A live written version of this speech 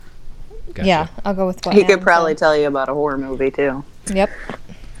Gotcha. Yeah, I'll go with what He could Adam probably said. tell you about a horror movie, too. Yep.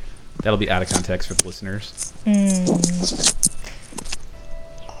 That'll be out of context for the listeners. Oh,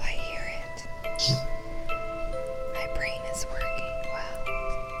 I hear it. My brain is working.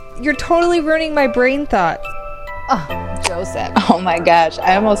 Wow. You're totally ruining my brain thoughts. Oh, Joseph. Oh my gosh,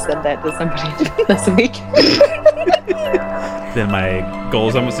 I almost said that to somebody this week. Then my goal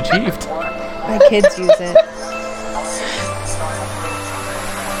is almost achieved. My kids use it.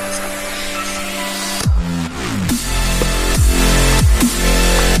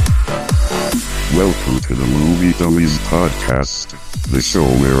 Welcome to the Movie Dummies Podcast, the show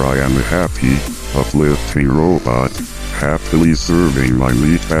where I am a happy, uplifting robot, happily serving my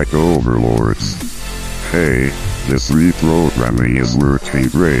meat-pack overlords. Hey, this reprogramming is working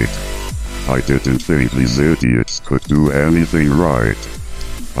great. I didn't think these idiots could do anything right.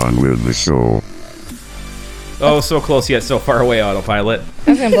 On with the show. Oh, so close yet so far away, Autopilot.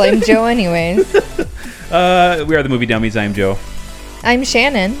 I was going to blame Joe anyways. We are the Movie Dummies. I'm Joe. I'm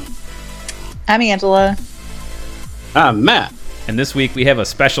Shannon. I'm Angela. I'm Matt. And this week we have a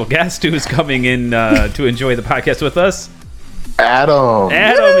special guest who is coming in to enjoy the podcast with us. Adam.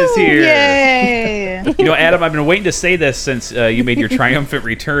 Adam is here. Yay! You know, Adam, I've been waiting to say this since you made your triumphant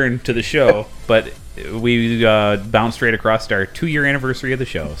return to the show, but we bounced right across our 2-year anniversary of the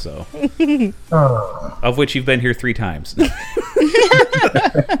show, so of which you've been here 3 times.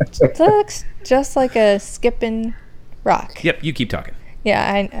 Looks just like a skipping rock. Yep, you keep talking.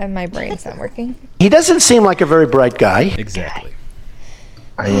 Yeah, my brain's not working. He doesn't seem like a very bright guy. Exactly.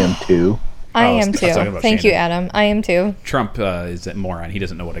 I am too. I I was am talking too. about Thank you, Shannon. Adam. I am too. Trump is a moron. He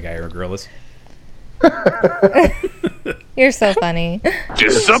doesn't know what a guy or a girl is. You're so funny.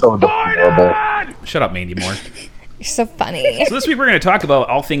 So adorable. Shut up, Mandy Moore. You're so funny. So this week we're going to talk about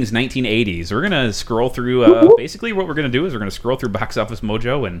all things 1980s. We're going to scroll through, basically what we're going to do is we're going to scroll through Box Office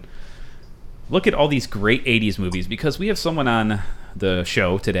Mojo and look at all these great 80s movies because we have someone on the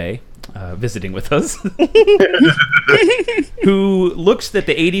show today visiting with us who looks at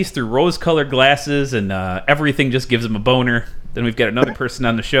the 80s through rose-colored glasses and everything just gives him a boner. Then we've got another person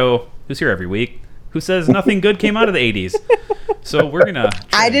on the show who's here every week who says nothing good came out of the 80s. So we're going to...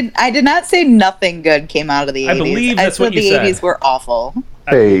 I did not say nothing good came out of the 80s. I believe that's what you said. The said. 80s were awful.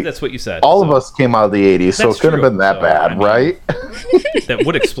 I believe Hey, that's what you said. All So of us came out of the 80s, so That's it couldn't true. have been that So, bad, I mean- right? That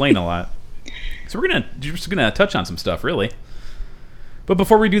would explain a lot. So we're just gonna touch on some stuff, really. But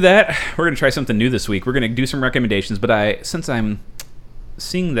before we do that, we're gonna try something new this week. We're gonna do some recommendations. But since I'm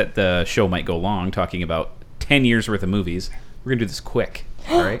seeing that the show might go long, talking about 10 years worth of movies, we're gonna do this quick.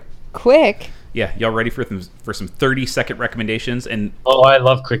 All right? Quick. Yeah, y'all ready for some 30-second recommendations? And Oh, I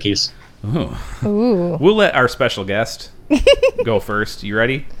love quickies. Ooh. we'll let our special guest go first. You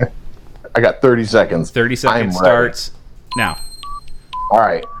ready? I got 30 seconds. 30 seconds I'm ready. starts now. All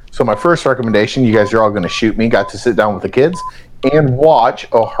right. So my first recommendation, you guys are all going to shoot me, got to sit down with the kids and watch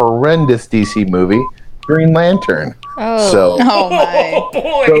a horrendous DC movie, Green Lantern. Oh. So, Oh my.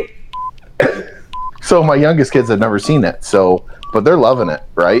 boy! so my youngest kids have never seen it. So, but they're loving it,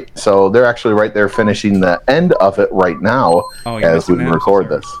 right? So they're actually right there finishing the end of it right now Oh, you're as we missing that. record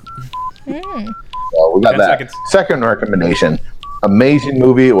this. So we got 10 that. seconds. Second recommendation. Amazing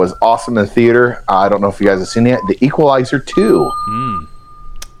movie. It was awesome in theater. I don't know if you guys have seen it. The Equalizer 2.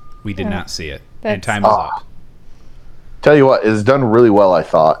 We did not see it. And That's- time is up. Tell you what, it's done really well, I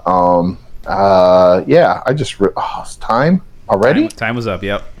thought. Yeah, I just... it's time already? Time was up,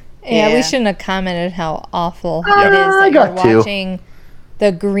 yep. Yeah, we Yeah. shouldn't have commented how awful it is I that got you're to. watching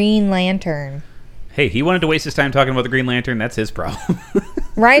the Green Lantern. Hey, he wanted to waste his time talking about the Green Lantern. That's his problem.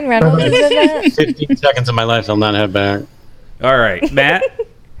 Ryan Reynolds is in that? 15 seconds of my life I'll not have back. All right, Matt.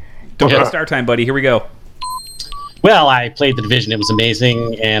 Don't Yeah. waste our time, buddy. Here we go. Well, I played The Division. It was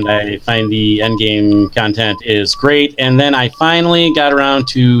amazing, and I find the endgame content is great. And then I finally got around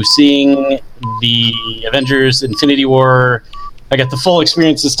to seeing the Avengers Infinity War. I got the full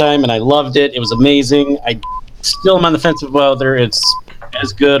experience this time, and I loved it. It was amazing. I still am on the fence of whether it's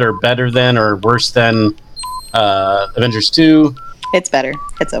as good or better than or worse than Avengers 2. It's better.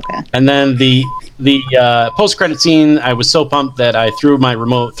 It's okay. And then the post-credit scene, I was so pumped that I threw my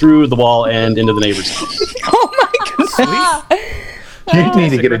remote through the wall and into the neighbor's house. Oh my god. Sweet. You need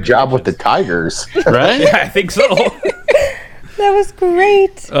to get a job with the Tigers. Right? Yeah, I think so. That was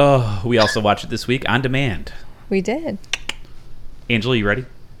great. Oh, we also watched it this week on demand. We did. Angela, you ready?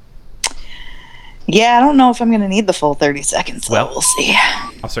 Yeah, I don't know if I'm going to need the full 30 seconds. So Well, we'll see.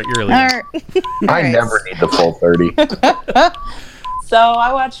 I'll start you early. All right. I never need the full 30. So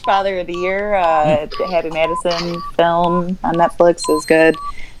I watched Father of the Year. It had an Addison film on Netflix. It was good.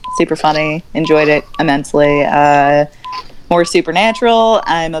 Super funny. Enjoyed it immensely. More supernatural.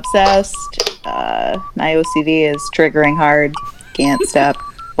 I'm obsessed. My OCD is triggering hard. Can't stop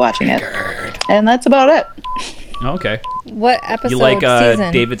watching it. And that's about it. Okay. What episode? You like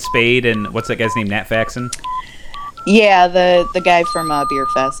season? David Spade and what's that guy's name? Nat Faxon? Yeah, the guy from Beer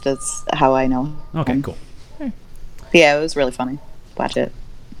Fest. That's how I know. Okay, cool. Yeah, it was really funny. Watch it.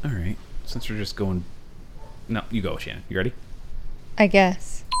 All right. Since we're just going... No, you go, Shannon. You ready? I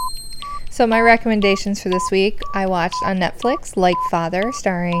guess. So my recommendations for this week, I watched on Netflix Like Father,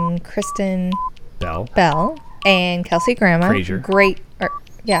 starring Kristen Bell and Kelsey Grammer. Frasier.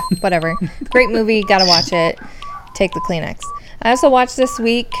 Whatever. Great movie. Gotta watch it. Take the Kleenex. I also watched this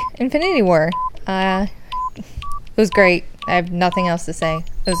week Infinity War. It was great. I have nothing else to say.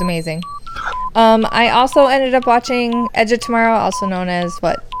 It was amazing. I also ended up watching Edge of Tomorrow, also known as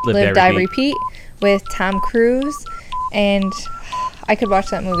Live, Die, Repeat, with Tom Cruise, and I could watch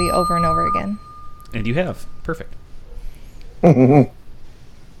that movie over and over again. And you have. Perfect. Okay,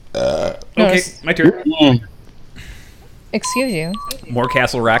 my turn. Excuse you. More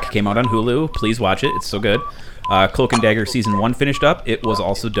Castle Rock came out on Hulu. Please watch it. It's so good. Cloak and Dagger Season 1 finished up. It was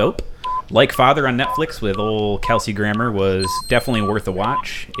also dope. Like Father on Netflix with old Kelsey Grammer was definitely worth a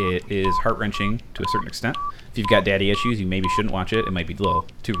watch. It is heart-wrenching to a certain extent. If you've got daddy issues, you maybe shouldn't watch it. It might be a little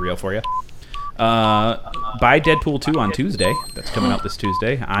too real for you. Buy Deadpool 2 on Tuesday. That's coming out this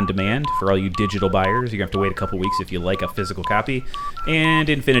Tuesday on demand for all you digital buyers. You're going to have to wait a couple weeks if you like a physical copy. And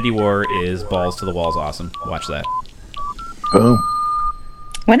Infinity War is balls to the walls awesome. Watch that. Boom.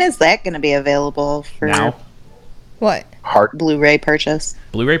 When is that going to be available for Now, What? Heart. Blu-ray purchase?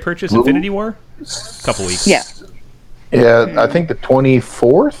 Blu-ray purchase, Infinity War? Couple weeks. Yeah. Yeah, I think the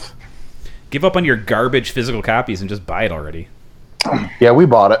 24th. Give up on your garbage physical copies and just buy it already. Yeah, we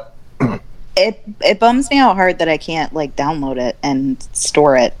bought it. It bums me out hard that I can't download it and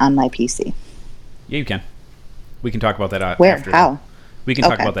store it on my PC. Yeah, you can. We can talk about that Where? after. How? We can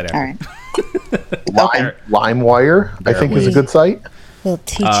talk about that after. All right. LimeWire, I think, is a good site. We'll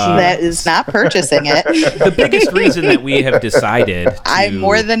teach you. That is not purchasing it. The biggest reason that we have decided to... I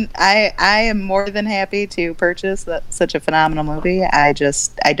am more than happy to purchase such a phenomenal movie. I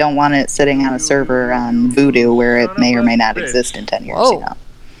don't want it sitting on a server on Vudu where it may or may not exist in 10 years. Whoa. You know?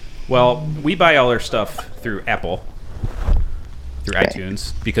 Well, we buy all our stuff through Apple, through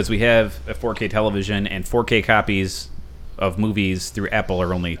iTunes, because we have a 4K television, and 4K copies of movies through Apple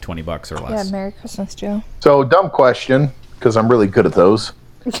are only $20 or less. Yeah, Merry Christmas, Joe. So, dumb question, because I'm really good at those.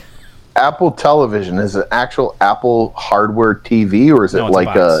 Apple Television, is it actual Apple hardware TV, or is it No, it's a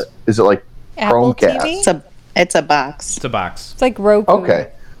box. Apple Chromecast? TV? It's a box. It's a box. It's like Roku.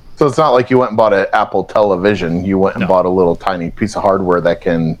 Okay. So it's not like you went and bought an Apple Television. You went and No. bought a little tiny piece of hardware that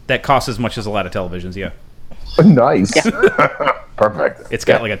can... That costs as much as a lot of televisions, yeah. Nice. Perfect. It's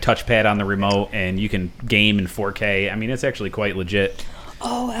got like a touchpad on the remote, and you can game in 4K. I mean, it's actually quite legit.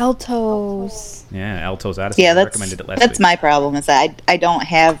 Oh, Altos. Yeah, Alto's Odyssey. Yeah, I that's recommended it last that's week. my problem. Is that I don't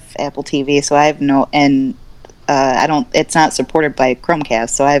have Apple TV, so I have no I don't. It's not supported by Chromecast,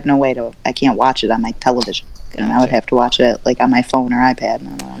 so I have no way to. I can't watch it on my television, and I would have to watch it on my phone or iPad, and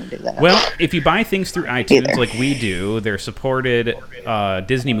I don't want to do that. Well, if you buy things through iTunes Either. like we do, they're supported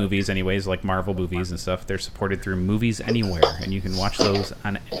Disney movies anyways, like Marvel movies and stuff. They're supported through Movies Anywhere, and you can watch those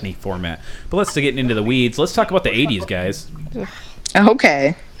on any format. But let's get into the weeds. Let's talk about the 80s, guys.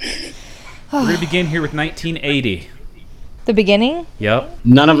 Okay. We're going to begin here with 1980. The beginning? Yep.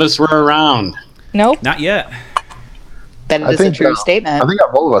 None of us were around. Nope. Not yet. That is a true statement. I think out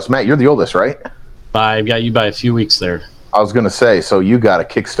of both of us, Matt, you're the oldest, right? I've got you by a few weeks there. I was going to say, so you got a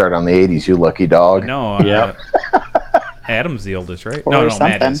kickstart on the 80s, you lucky dog. No. Yep. Adam's the oldest, right? Or No,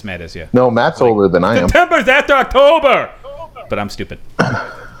 something. Matt is, yeah. No, Matt's older than I am. September's after October! But I'm stupid.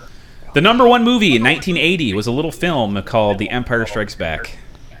 The number one movie in 1980 was a little film called The Empire Strikes Back.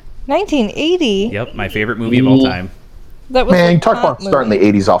 1980? Yep, my favorite movie of all time. That was Man, the talk top about starting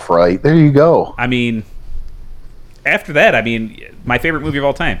movie. the 80s off right. There you go. I mean, after that, my favorite movie of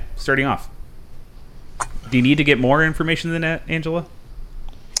all time, starting off. Do you need to get more information than that, Angela?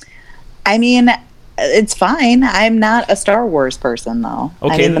 I mean, it's fine. I'm not a Star Wars person, though.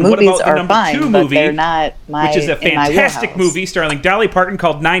 Okay, I mean, the then what movies about the are number fine, two but movie, they're not my. Which is a in my fantastic wheelhouse. movie starring Dolly Parton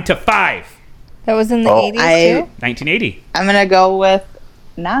called 9 to 5. That was in the Oh. 80s, too? 1980. I'm gonna go with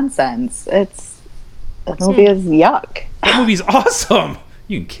nonsense. The movie is yuck. That movie's awesome.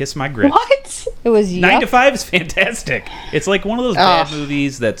 You can kiss my grits. What? It was 9 to yuck. 5 is fantastic. It's like one of those bad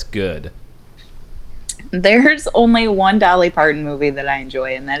movies that's good. There's only one Dolly Parton movie that I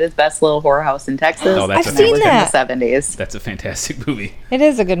enjoy, and that is Best Little Whorehouse in Texas. Oh, that's I've a seen was that. in the 70s. That's a fantastic movie. It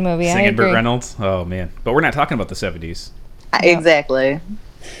is a good movie. I Singing agree. Burt Reynolds. Oh, man. But we're not talking about the 70s. Exactly.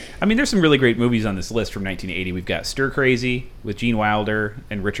 I mean, there's some really great movies on this list from 1980. We've got Stir Crazy with Gene Wilder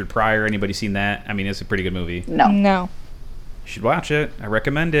and Richard Pryor. Anybody seen that? I mean, it's a pretty good movie. No. No. You should watch it. I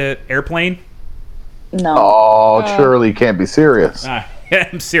recommend it. Airplane. No. Oh, Shirley, you can't be serious.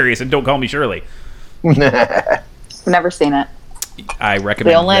 I'm serious, and don't call me Shirley. I've never seen it. I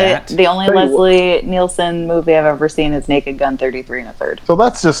recommend that. The only Leslie Nielsen movie I've ever seen is Naked Gun 33 1/3. So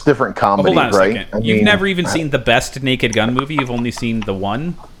that's just different Oh, comedy, hold on a right? second. I You've mean, never even seen the best Naked Gun movie. You've only seen the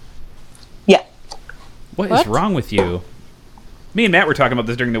one. Yeah. What is What? wrong with you? Me and Matt were talking about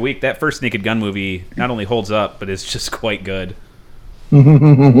this during the week. That first Naked Gun movie not only holds up, but it's just quite good. But Why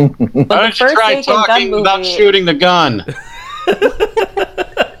the don't you first try Naked Gun talking movie, without shooting the gun?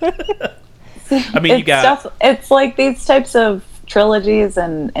 I mean, you got it's like these types of trilogies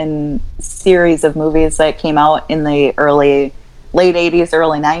and series of movies that came out in the late 80s,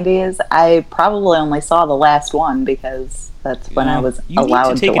 early 90s. I probably only saw the last one because that's when I was you allowed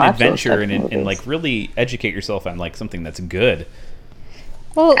need to take an watch adventure those types of and movies. like really educate yourself on like something that's good.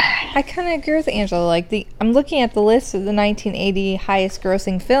 Well, I kind of agree with Angela. Like I'm looking at the list of the 1980 highest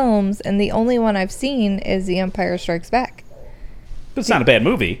grossing films, and the only one I've seen is The Empire Strikes Back. But it's not a bad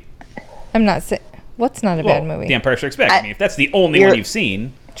movie. I'm not saying what's not a bad movie. The Empire Strikes Back. I mean, if that's the only You're- one you've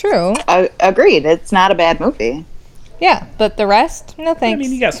seen, True. Agreed. It's not a bad movie. Yeah, but the rest, no I thanks.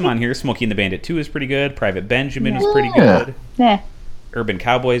 mean, you got some on here. Smokey and the Bandit 2 is pretty good. Private Benjamin is pretty Yeah. good. Nah. Urban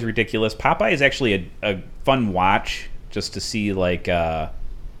Cowboy is ridiculous. Popeye is actually a fun watch just to see like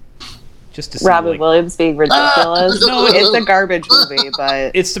just to see Robin like, Williams being ridiculous. No, It's a garbage movie,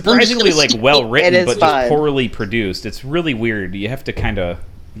 but it's surprisingly like well written It is but fun. just poorly produced. It's really weird. You have to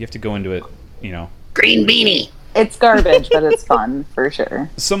go into it, you know. Green beanie. it's garbage, but it's fun for sure.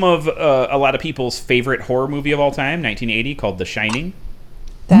 Some of a lot of people's favorite horror movie of all time, 1980, called The Shining.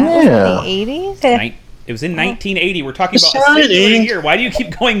 that Yeah. was in the 80s? It was in 1980. We're talking about a Shining. singular year. Why do you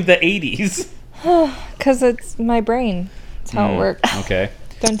keep going the 80s? Because it's my brain. That's how it works. Okay.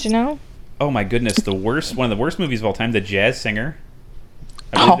 Don't you know? Oh my goodness, one of the worst movies of all time, The Jazz Singer.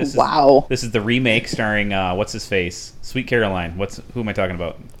 I believe Oh, wow. This is the remake starring what's his face? Sweet Caroline. Who am I talking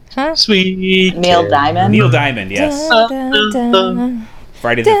about? Huh? Sweet. Neil Diamond. Neil Diamond, yes. Dun, dun, dun.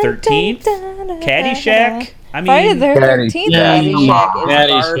 Friday the Dun, 13th. dun, dun, dun, Caddyshack. I Friday the mean, 13th. Caddyshack is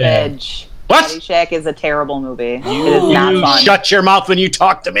Caddyshack. garbage. What? Caddyshack is a terrible movie. It is not You fun. shut your mouth when you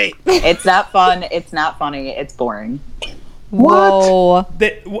talk to me. It's not fun. It's not funny. It's boring. Whoa.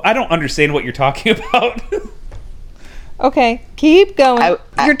 I don't understand what you're talking about. Okay, keep going. I You're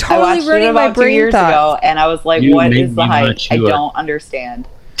I totally watched it ruining my about 2 brain years thoughts. ago, and I was like, You "What made is the me hype? watch I you don't understand."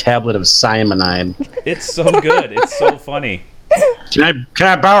 Tablet of cyanide. It's so good. It's so funny. Can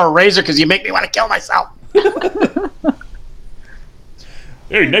I borrow a razor? Because you make me want to kill myself.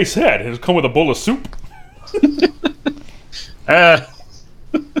 Hey, nice hat. It's come with a bowl of soup.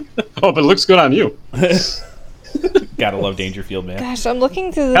 Oh, but it looks good on you. Gotta love Dangerfield, man. Gosh, I'm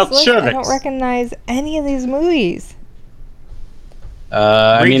looking through this Health list. I cervix. don't recognize any of these movies.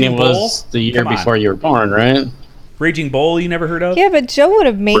 I mean, it Raging was Bull? the year Come on. before you were born, right? Raging Bull, you never heard of? Yeah, but Joe would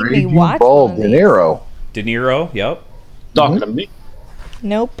have made me Raging watch Bull, one of De these. Niro. De Niro, yep. Talking to me.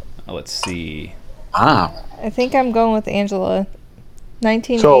 Nope. Let's see. Wow. I think I'm going with Angela.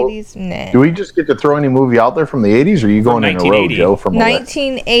 1980s? Nah. Do we just get to throw any movie out there from the 80s, or are you going in a row, 1980. Joe, from a list?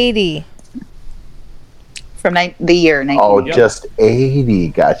 1980. From the year 19. Oh, Yep. just 80.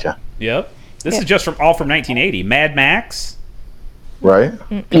 Gotcha. Yep. This Yeah. is just from 1980. Mad Max. Right?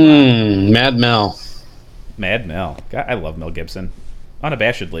 Mad Mel. Mad Mel. God, I love Mel Gibson.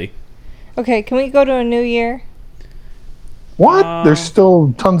 Unabashedly. Okay, can we go to a new year? What? There's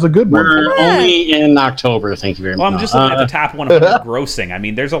still tons of good ones. We're only in October. Thank you very Well, much. I'm just looking at the top 100 grossing. I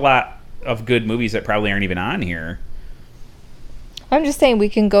mean, there's a lot of good movies that probably aren't even on here. I'm just saying we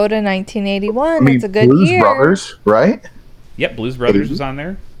can go to 1981. I mean, It's a good Blues year. Brothers, right? Yep, Blues Brothers was on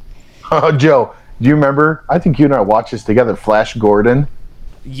there. Oh, Joe, do you remember? I think you and I watched this together. Flash Gordon.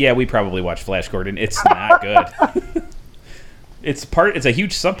 Yeah, we probably watched Flash Gordon. It's not good. It's a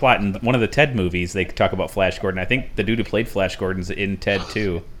huge subplot in one of the Ted movies. They talk about Flash Gordon. I think the dude who played Flash Gordon's in Ted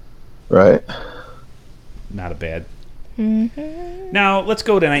too. Right? Not a bad. Mm-hmm. Now let's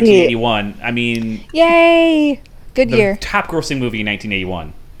go to 1981. I mean, Yay! Good the year. top grossing movie in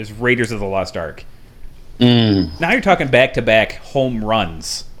 1981 is Raiders of the Lost Ark. Mm. Now you're talking back-to-back home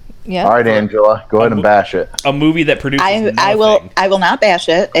runs. Yeah. All right, Angela, go ahead and bash it. A movie that produces I will not bash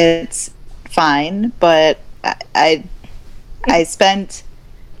it. It's fine, but I spent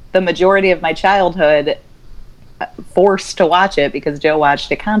the majority of my childhood forced to watch it because Joe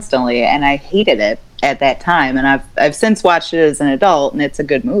watched it constantly, and I hated it at that time. And I've since watched it as an adult, and it's a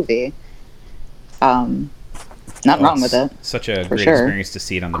good movie. Nothing wrong with it. Such a For great sure. experience to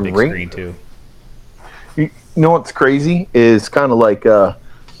see it on the big Great. screen too. You know what's crazy is kind of like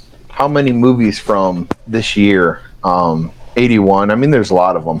how many movies from this year, 81. I mean, there's a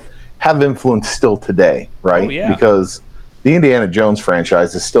lot of them have influence still today, right? Oh, yeah. Because the Indiana Jones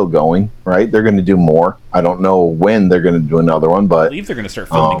franchise is still going, right? They're going to do more. I don't know when they're going to do another one, I but believe they're going to start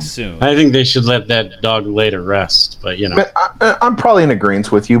filming soon. I think they should let that dog lay to rest, but you know. But I'm probably in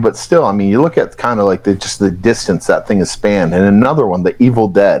agreement with you, but still, I mean, you look at kind of like just the distance that thing has spanned. And another one, The Evil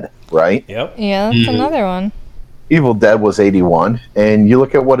Dead, right? Yep. Yeah, that's another one. Evil Dead was 81, and you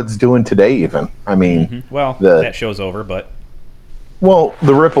look at what it's doing today, even. I mean, Well, The- that show's over, but well,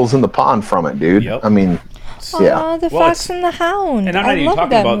 the ripples in the pond from it, dude. Yep. I mean, yeah. Oh, The Well, Fox it's- and the Hound. and I'm I not even love talking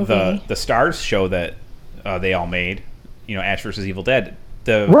that about movie. the Stars show that they all made. You know, Ash versus Evil Dead.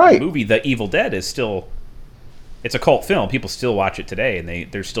 The Right. movie The Evil Dead is still, it's a cult film. People still watch it today,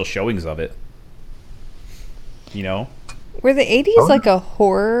 and there's still showings of it. You know, Were the 80s like a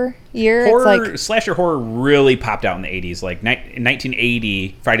horror year? horror, It's like slasher horror really popped out in the 80s. Like in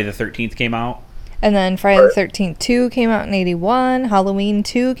 1980, Friday the 13th came out. And then Friday the 13th 2 came out in 81. Halloween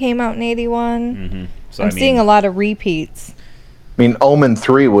 2 came out in 81. So I'm seeing a lot of repeats. I mean, Omen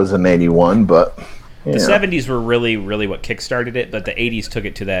 3 was in 81, but the yeah. 70s were really, really what kickstarted it, but the 80s took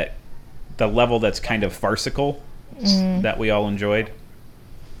it to the level that's kind of farcical that we all enjoyed.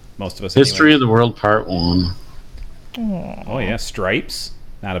 Most of us. History anyway. of the World Part 1. Oh yeah, Stripes,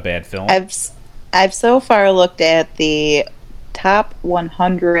 not a bad film. I've so far looked at the top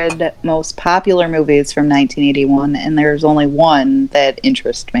 100 most popular movies from 1981, and there's only one that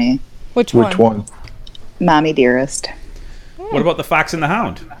interests me. Which Which one? Mommy Dearest. What about The Fox and the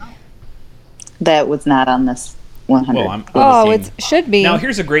Hound? That was not on this 100. Well, I'm Oh, seeing- it should be. Now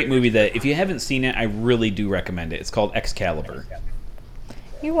here's a great movie that if you haven't seen it, I really do recommend it. It's called Excalibur.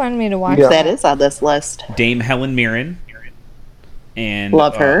 You wanted me to watch Yeah. That is on this list. Dame Helen Mirren and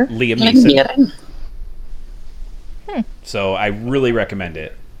Love her. Liam Neeson. So I really recommend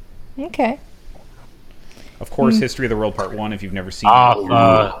it. Okay. Of course, History of the World Part 1 if you've never seen it.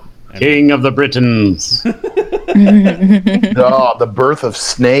 Arthur, King of the Britons. Oh, The Birth of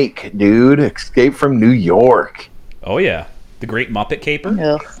Snake, dude. Escape from New York. Oh yeah, The Great Muppet Caper.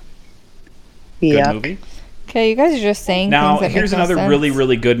 Ugh. Good Yeah. movie. Okay, you guys are just saying Now, things that here's make no another sense. really,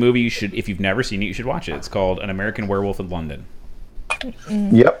 really good movie. You should, if you've never seen it, you should watch it. It's called An American Werewolf in London.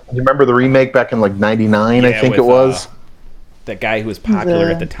 Yep. You remember the remake back in like 99, I Yeah, think with, it was? That guy who was popular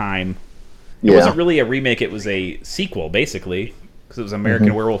The- at the time. It Yeah. wasn't really a remake; it was a sequel, basically, because it was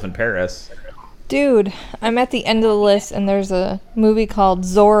American Werewolf in Paris. Dude, I'm at the end of the list, and there's a movie called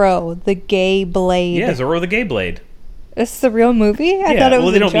Zorro, the Gay Blade. Yeah, Zorro the Gay Blade. It's the real movie? I Yeah, thought it was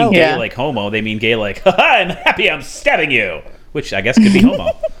well, they a don't mean joke. gay Yeah. like homo. They mean gay like, haha, I'm happy I'm stabbing you, which I guess could be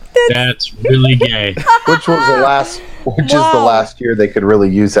homo. That's really gay. Which was the last which is the Wow. last year they could really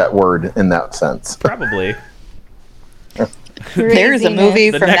use that word in that sense. Probably. There's a Craziness. movie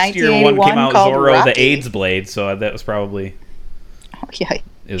The from next year one 1981 came out, called Zorro Rocky. the AIDS Blade, so that was probably, Oh, yeah.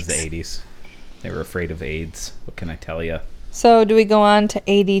 it was the 80s. They were afraid of AIDS. What can I tell you? So, do we go on to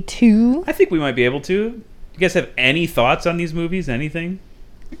 82? I think we might be able to. You guys have any thoughts on these movies? Anything?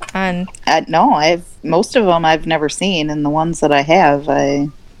 On No, most of them I've never seen, and the ones that I have, I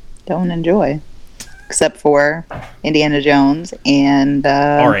don't enjoy, except for Indiana Jones and.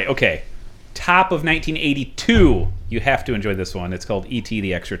 All right, okay. Top of 1982. You have to enjoy this one. It's called E.T.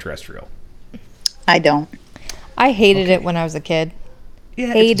 the Extraterrestrial. I don't. I hated it when I was a kid.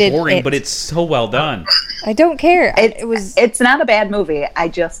 Yeah, Hated it's boring, it. but it's so well done. I don't care. It was It's not a bad movie. I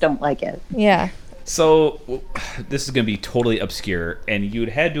just don't like it. yeah. So, this is going to be totally obscure, and you'd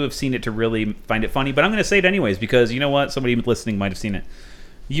had to have seen it to really find it funny, but I'm going to say it anyways, because you know what? Somebody listening might have seen it.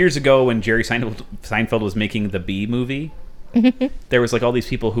 Years ago, when Jerry Seinfeld was making the Bee movie, there was like all these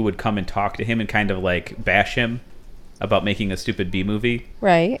people who would come and talk to him and kind of like bash him about making a stupid Bee movie.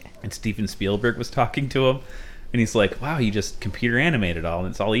 Right. And Steven Spielberg was talking to him, and he's like, wow, you just computer animated all, and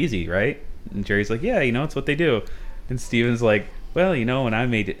it's all easy, right? And Jerry's like, yeah, you know, it's what they do. And Steven's like, well, you know, when I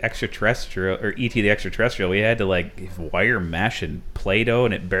made Extraterrestrial, or E.T. the Extraterrestrial, we had to like wire mesh and Play-Doh,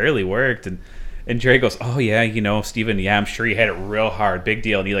 and it barely worked. And Jerry goes, oh yeah, you know, Steven, yeah, I'm sure you had it real hard, big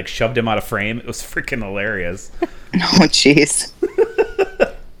deal. And he like shoved him out of frame. It was freaking hilarious. Oh, jeez.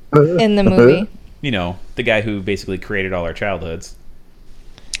 In the movie. You know, the guy who basically created all our childhoods.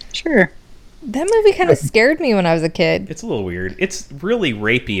 Sure. That movie kind of scared me when I was a kid. It's a little weird. It's really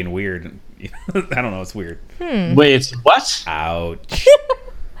rapey and weird. I don't know, it's weird. Wait, it's what? Ouch.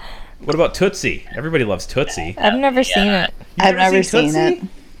 What about Tootsie? Everybody loves Tootsie. I've never seen it. I've never seen seen it. Tootsie?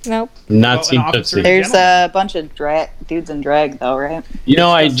 Nope. Not Oh, seen an officer. Tootsie. There's a bunch of dudes in drag, though, right? You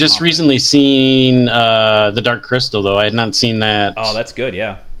know, I just recently seen The Dark Crystal, though. I had not seen that Oh, that's good.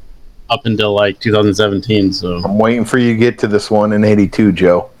 Yeah. up until like 2017. So I'm waiting for you to get to this one in '82,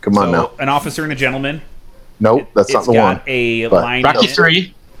 Joe. Come on So, now. An Officer and a Gentleman. Nope, that's It's not the got one. a But- line. Rocky in it.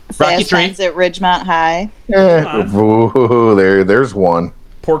 3. Rocky Fast 3. Times at Ridgemont High. Ooh, there's one.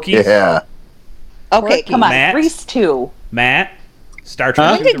 Porky's. Yeah. Okay, Porky. come on. Matt? Grease 2. Matt. Star Huh?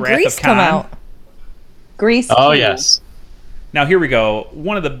 Trek: When did The Wrath Grease of come Khan. out? Grease 2. Oh, yes. Now here we go.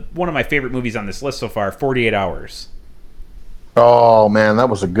 One of my favorite movies on this list so far, 48 Hours. Oh man, that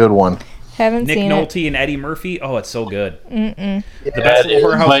was a good one. Haven't Nick seen it. Nolte and Eddie Murphy. Oh, it's so good. Mm-mm. The best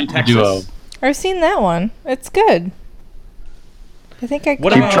little whorehouse in Texas. I've seen that one. It's good. I think I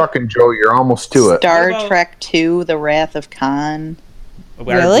What Keep about- trucking, Joe. You're almost to it. Star What about- Trek 2, The Wrath of Khan.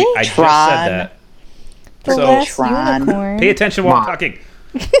 Really? I just Tron. said that. The So- Last Tron. Unicorn. Pay attention while I'm Come on. talking.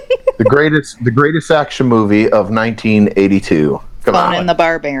 The greatest action movie of 1982. Come Conan on. the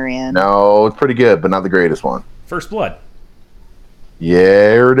Barbarian. No, it's pretty good, but not the greatest one. First Blood.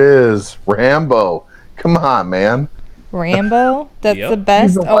 There it is. Rambo. Come on, man. Rambo? That's Yep. the best?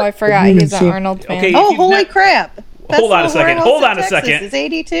 He's a Oh, I what? forgot. Have you He's an seen- Arnold fan. Okay. Oh, If you've holy not- crap. Hold on a second. Hold on a second. It's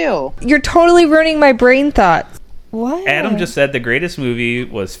 82. You're totally ruining my brain thoughts. What? Adam just said the greatest movie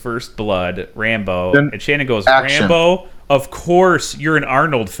was First Blood, Rambo, Then and Shannon goes, action. Rambo? Of course, you're an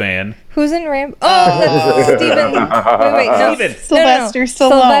Arnold fan. Who's in Rambo? Oh, that's Steven. Wait, no. Steven. Sylvester Stallone.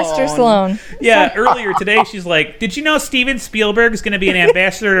 Sylvester Stallone. Yeah, earlier today, she's like, did you know Steven Spielberg is going to be an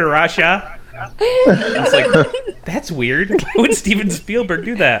ambassador to Russia? I was like, that's weird. Why would Steven Spielberg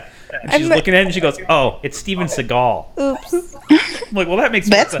do that? And she's I'm- looking at it and she goes, oh, it's Steven Seagal. Oops. I'm like, well, that makes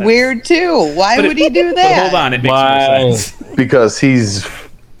more That's sense. weird, too. Why But would he do But that? hold on, it makes Why? more sense. Because he's,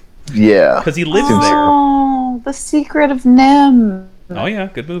 yeah. Because he lives Oh, The Secret of Nim. there. Oh, yeah,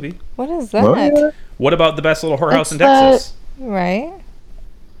 good movie. What is that? Oh, yeah. What about The Best Little Whorehouse in It's, Texas? Right?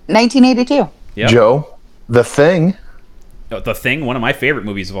 1982. Yep. Joe, The Thing. The Thing, one of my favorite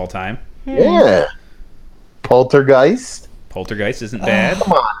movies of all time. Yeah. Poltergeist. Poltergeist isn't bad.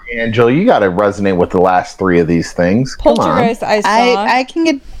 Come on, Angela. You got to resonate with the last three of these things. Come on. Poltergeist, I saw. I can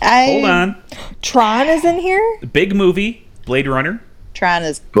get. Hold on. Tron is in here? Big movie, Blade Runner. Tron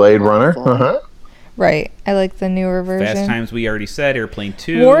is Blade Runner. Awful. Uh-huh. Right. I like the newer version. Fast Times, we already said. Airplane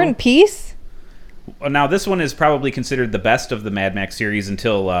 2. War and Peace? Now, this one is probably considered the best of the Mad Max series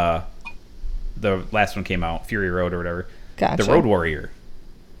until the last one came out, Fury Road or whatever. Gotcha. The Road Warrior.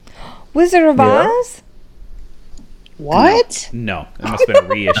 Wizard of Yeah. Oz? what? No, it must have been a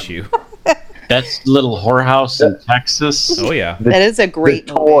reissue. That's Little Whorehouse in Texas. Oh, yeah. That is a great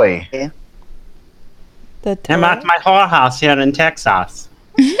the toy. movie. The I'm at toy? my whorehouse here in Texas.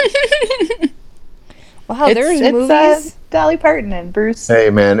 Wow, there's movies. Dolly Parton and Bruce. Hey,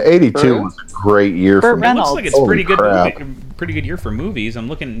 man. 82 Burt- was a great year for Burt me. It looks Reynolds. like it's Holy pretty good crap. pretty good year for movies. I'm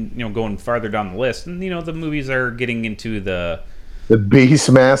looking, going farther down the list, and the movies are getting into the The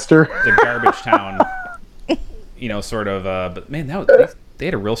Beastmaster. garbage town, sort of. But man, they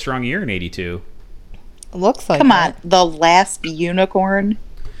had a real strong year in '82. Looks like Come on, it. The Last Unicorn.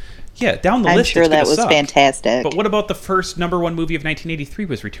 Yeah, down the I'm list. sure it's gonna that was suck. fantastic. But what about the first #1 movie of 1983?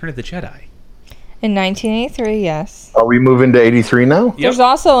 Was Return of the Jedi? In 1983, yes. Are we moving to 83 now? There's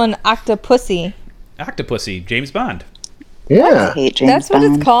also an Octopussy. Octopussy, James Bond. I Yeah. hate James That's what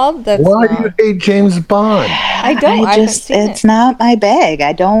Bond. it's called. That's Why not. do you hate James Bond? I don't. I, I haven't just, seen it's it. not my bag.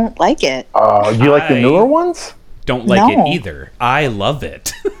 I don't like it. You like the I- newer ones? Don't like No. it either. I love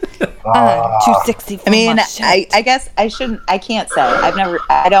it. Too sexy for I mean, my shit. I guess I shouldn't. I can't say.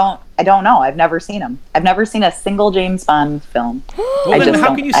 I don't know. I've never seen them. I've never seen a single James Bond film. Well, I then just how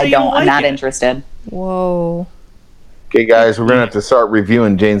don't. can you say I you don't. don't like I'm not it? interested. Whoa. Okay, guys, we're going to have to start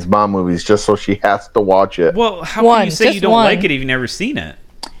reviewing James Bond movies just so she has to watch it. Well, how One, can you say just you don't one. like it if you've never seen it?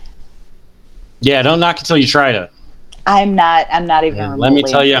 Yeah, don't knock until you tried it. I'm not even. And let me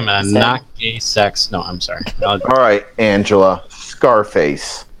remotely tell you, I'm gonna interested. knock gay sex. No, I'm sorry. All right, Angela.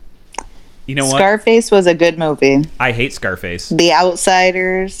 Scarface. You know what? Scarface was a good movie. I hate Scarface. The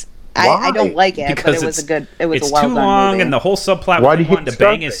Outsiders. I Why? don't like it, Because but it was a good. It was it's a well too done long, movie. and the whole subplot Why with do him you wanting hate to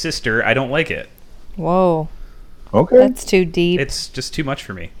bang his Scarface? sister. I don't like it. Whoa. Okay. That's too deep. It's just too much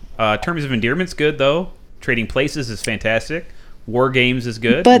for me. Terms of Endearment's good though. Trading Places is fantastic. War Games is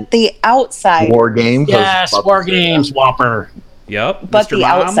good. But The Outsiders. War Games. I was Yes, about War to say Games, Whopper. Yep. But Mr. The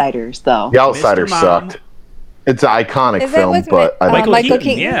Mom. Outsiders, though. that. The Outsiders Mr. Mom. sucked. It's an iconic Is that film, with but Ma- I Michael, Michael Keaton,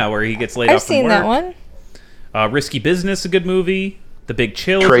 Keaton? yeah, where he gets laid I've off from seen that work. one. Risky Business, a good movie. The Big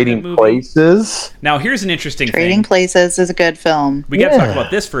Chill, is a Trading good movie. Places. Now here's an interesting Trading thing. Places is a good film. We got to talk Yeah.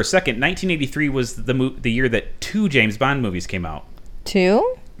 about this for a second. 1983 was the year that 2 James Bond movies came out.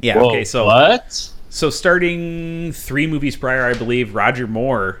 2? Yeah. Whoa, Okay. So what? So starting 3 movies prior, I believe, Roger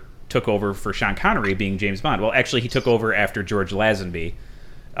Moore took over for Sean Connery being James Bond. Well, actually, he took over after George Lazenby.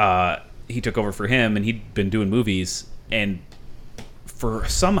 He took over for him, and he'd been doing movies. And for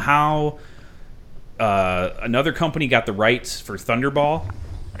somehow, another company got the rights for Thunderball,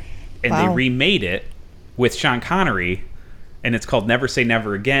 and they Wow. remade it with Sean Connery, and it's called Never Say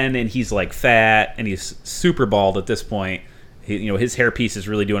Never Again. And he's like fat, and he's super bald at this point. His hairpiece is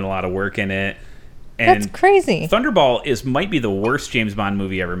really doing a lot of work in it. And That's crazy. Thunderball might be the worst James Bond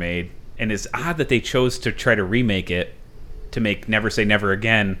movie ever made, and it's odd that they chose to try to remake it to make Never Say Never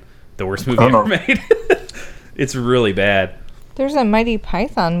Again the worst movie ever made. It's really bad. There's a Mighty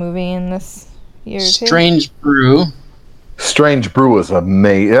Python movie in this year too. Strange Brew. Strange Brew was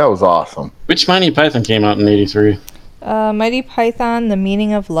amazing. That was awesome. Which Monty Python came out in '83? Mighty Python: The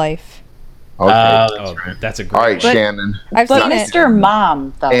Meaning of Life. Okay. That's Oh, right. that's a great All right, one. Shannon. I've But seen it. Mr.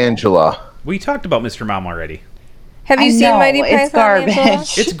 Mom, though. Angela. We talked about Mr. Mom already. Have you I seen know, Mighty it's Python? garbage. Angela?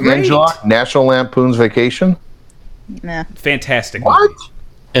 It's great. Angela. National Lampoon's Vacation. Nah. Fantastic What? movie.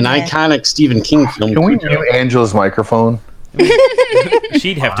 An Yeah. iconic Stephen King film. Can we mute Angela's microphone?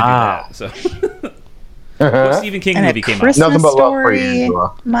 She'd have to do Wow. that. So, what Stephen King And movie a came out? Christmas Nothing but love for you, Story.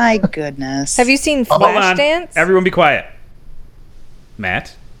 Angela. My goodness. Have you seen Hold on. Flashdance? Everyone be quiet.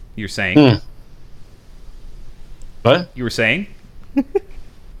 Matt, you're saying? Hmm. What? You were saying?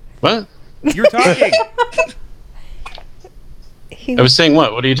 What? You were talking He- I was saying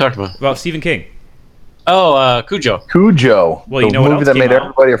what? What are you talking about? about Stephen King. Oh, Cujo. Cujo. Well, you the know what movie else that came made out?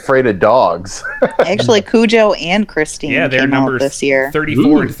 everybody afraid of dogs. Actually, Cujo and Christine Yeah, they're came number out this year. 34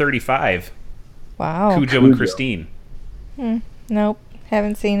 Ooh. and 35. wow. Cujo and Cujo. Christine. Nope,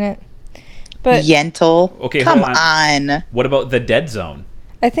 haven't seen it. But Yentl. Okay, Come hold on. What about The Dead Zone?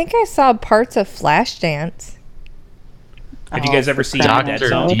 I think I saw parts of Flashdance. Have you guys ever seen The Dead Doctor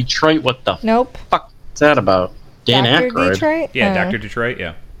Zone? Detroit. What the Nope. fuck is that about? Dan Dr. Aykroyd. Detroit? Yeah, Oh. Dr. Detroit,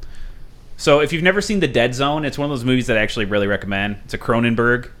 yeah. So if you've never seen The Dead Zone, it's one of those movies that I actually really recommend. It's a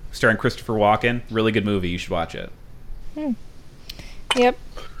Cronenberg starring Christopher Walken. Really good movie. You should watch it. Yep.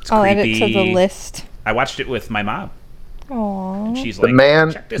 It's I'll add creepy. it to the list. I watched it with my mom. Aww. She's The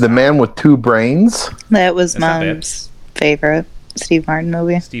like, "Check this out." man with 2 brains. That was That's not bad. Mom's favorite Steve Martin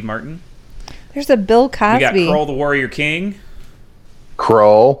movie. Steve Martin. There's a Bill We got Cosby. Kroll the Warrior King.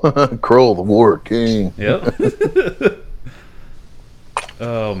 Kroll. Kroll, the War King. Yep.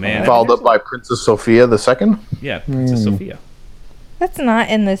 Oh, man. Followed up by Princess Sophia II. Yeah, Princess Sophia. That's not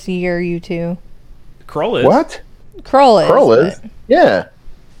in this year, you two. Kroll is. What? Kroll is. Kroll is? but Yeah.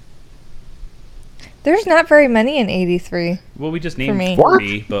 There's not very many in 83. Well, we just me. named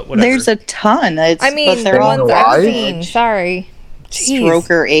 40, but whatever. There's a ton. It's, I mean, but the they're all ones Alive? I've seen. Sorry. Jeez.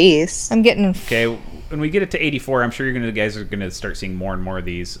 Stroker Ace. I'm getting. Okay, when we get it to 84, I'm sure guys are gonna start seeing more and more of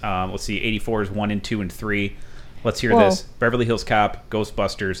these. Let's see, 84 is 1 and 2 and 3. Let's hear Whoa. this: Beverly Hills Cop,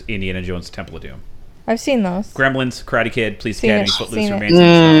 Ghostbusters, Indiana Jones, Temple of Doom, I've seen those. Gremlins, Karate Kid, Police Seen Academy, it, Footloose, seen it.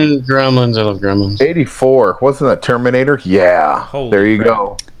 Romancing the Stone. Gremlins. I love Gremlins. 84. Wasn't that Terminator? Yeah. Holy there you crap.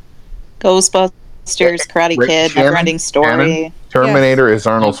 go. Ghostbusters, Karate Rick Kid, Shannon? Neverending Story. Shannon? Terminator is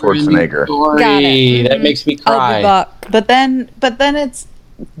Arnold Schwarzenegger. Got it. That makes me I'll be cry. back. But then it's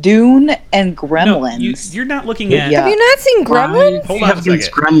Dune and No, Gremlins. you're not looking at. Yeah. Have you not seen Gremlins? Hold You on have a against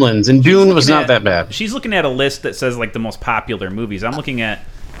second. Gremlins, and Dune was looking not at- that bad. She's looking at a list that says like the most popular movies. I'm looking at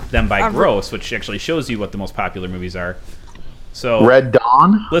them by gross, which actually shows you what the most popular movies are. So Red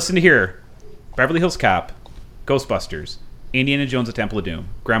Dawn? listen to here: Beverly Hills Cop, Ghostbusters, Indiana Jones: The Temple of Doom,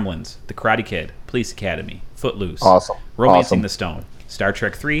 Gremlins, The Karate Kid, Police Academy, Footloose, Awesome. Romancing Awesome. the Stone, Star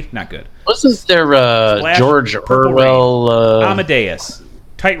Trek 3, not good, Wasn't there Splash, George Purple Orwell? Amadeus,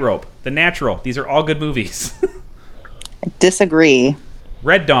 Tightrope, The Natural. These are all good movies. Disagree.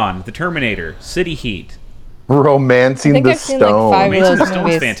 Red Dawn, The Terminator, City Heat. Romancing I think the I've seen, like, Stone. 5 of Romancing the those Stone's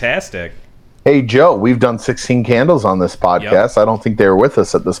movies. fantastic. Hey, Joe, we've done 16 Candles on this podcast. I don't think they were with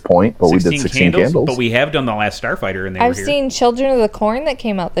us at this point, but we did 16 Candles. But we have done The Last Starfighter, and they I've were here. seen Children of the Corn that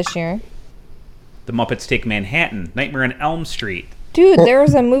came out this year. The Muppets Take Manhattan, Nightmare on Elm Street. Dude, there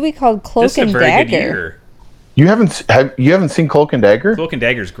was a movie called Cloak This is a and very Dagger. good year. You haven't seen Cloak and Dagger? Cloak and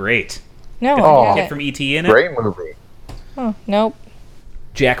Dagger's great. No, Oh. I Kid haven't. from E.T. in it. Great movie. Oh, nope.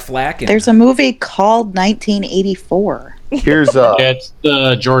 Jack Flack. And There's a movie called 1984. Here's It's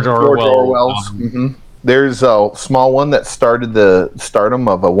George George Orwell. Orwell's. There's a small one that started the stardom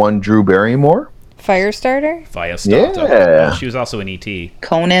of a one Drew Barrymore. Firestarter? Firestarter. Yeah. She was also in E.T.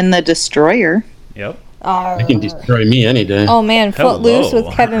 Conan the Destroyer. Yep. It can destroy me any day. Oh man, Footloose Hello.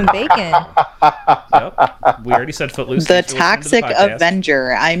 with Kevin Bacon. Yep. We already said Footloose. The Thanks for listening to the Toxic podcast.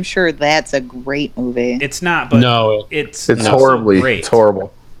 Avenger. I'm sure that's a great movie. It's not, but No. it's It's not so horribly. great. It's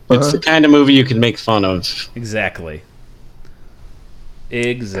horrible. It's the kind of movie you can make fun of. Exactly.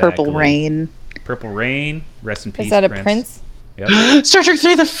 Purple Rain. Purple Rain. Rest in peace, Is that a Prince? Yep. Star Trek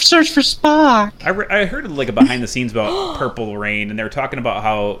 3: The Search for Spock. I heard like a behind the scenes about Purple Rain, and they were talking about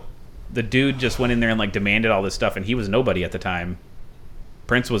how the dude just went in there and like demanded all this stuff, and he was nobody at the time.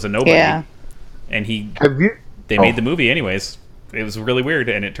 Prince was a nobody, Yeah. and they Oh. made the movie anyways. It was really weird,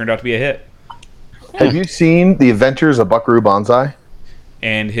 and it turned out to be a hit. Have you seen The Adventures of Buckaroo Banzai?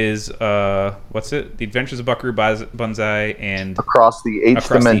 And his what's it? The Adventures of Buckaroo Banzai and Across the Eighth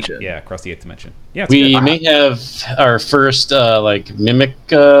Dimension. Across the Eighth Dimension. Yeah, it's We good. may have our first like mimic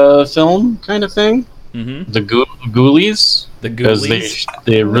film kind of thing. Mm-hmm. The Ghoulies. The Because Ghoulies,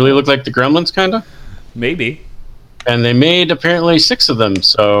 they really look like the Gremlins, kind of. maybe. And they made apparently 6 of them.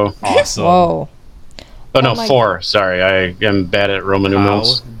 So, Awesome. Whoa. no, my- 4. Sorry, I am bad at Roman How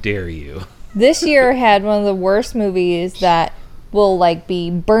numerals. dare you? This year had one of the worst movies that will like be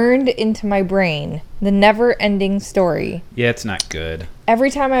burned into my brain. The Never-Ending Story. Yeah, it's not good. Every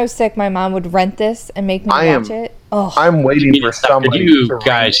time I was sick, my mom would rent this and make me I watch it. Oh, I'm waiting You for need to stop. somebody You to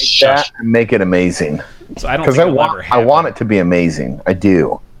guys remake shush. that and make it amazing. So I don't Because think I it'll ever want, I happen. want it to be amazing. I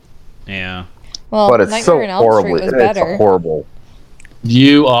do. Yeah. well, But it's Nightmare so on Elm horrible. Street was It's better. a horrible.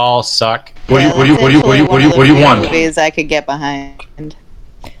 You all suck. What do you want? Movies I could get behind.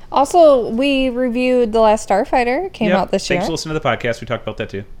 Also, we reviewed The Last Starfighter. It came Yep. out this year. Thanks for listening to the podcast. We talked about that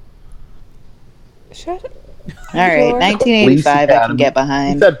too. Shut up. All right, Sure. 1985 I can Academy. get You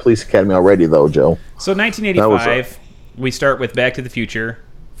behind. said Police Academy already, though, Joe. So 1985, we start with Back to the Future,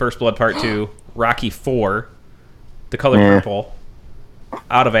 First Blood Part 2, Rocky 4, The Color Yeah. Purple,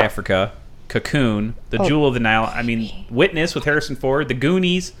 Out of Africa, Cocoon, The Jewel of the Nile. I mean, Witness with Harrison Ford, The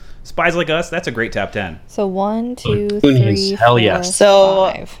Goonies, Spies Like Us. That's a great top 10. So 1, 2, Goonies, 3, hell 4, yes.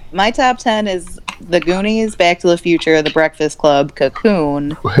 So 5. my top 10 is The Goonies, Back to the Future, The Breakfast Club,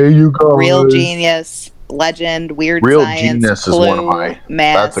 Cocoon, Hey, you guys. Real Genius, Legend, Weird Real Science, Genius is Clue, one of my-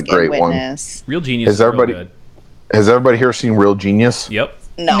 Mask, that's a great and one. Witness. Real Genius Has is real everybody- good. Has everybody here seen Real Genius? Yep.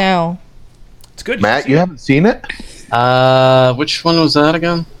 No. No. It's good. Matt, you haven't seen it? Which one was that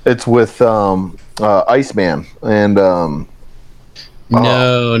again? It's with Iceman and No,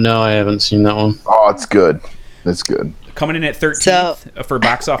 I haven't seen that one. it's good. It's good. Coming in at 13th for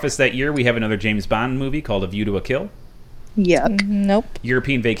box office that year, we have another James Bond movie called A View to a Kill. Yuck. Nope.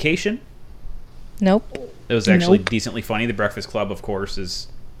 European Vacation. Nope. It was actually Nope. decently funny. The Breakfast Club, of course, is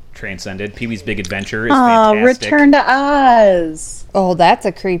transcended. Pee-wee's Big Adventure is Oh, fantastic. Return to Oz Oh, that's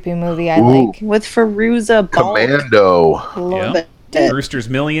a creepy movie I Ooh. like. with Feruza Balk. Commando. Love Yep. it. Brewster's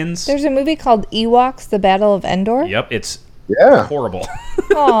Millions. There's a movie called Ewoks: The Battle of Endor. Yep, it's Yeah. horrible.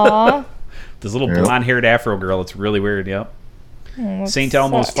 Aw. This little Yep. blonde-haired Afro girl. It's really weird. Yep. Oh, St.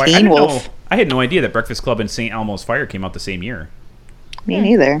 Elmo's sucks. Fire. Teen Wolf. I had no idea that Breakfast Club and St. Elmo's Fire came out the same year. Me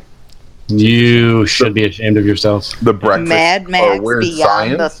neither. You should be ashamed of yourself. The Breakfast Mad Max Weird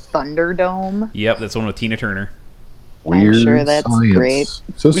Beyond the Science. Thunderdome. Yep, that's the one with Tina Turner. Weird sure that's Science. great.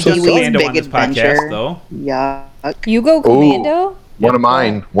 So, We so, done Pee-wee's Commando Big on this Adventure. podcast, though. Yuck. Hugo Commando? one of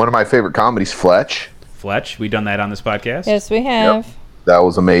mine, one of my favorite comedies, Fletch. Fletch, we done that on this podcast. Yes, we have. That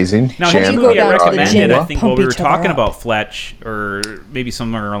was amazing. Now, Shannon his you movie go I down to the recommended, gym I and think pump while we were each other talking up. about Fletch, or maybe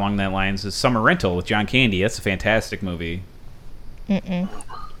somewhere along that lines, is Summer Rental with John Candy. That's a fantastic movie.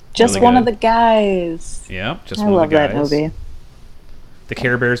 Just Really one good. of the guys. Yep, just I one love of the that guys. movie. The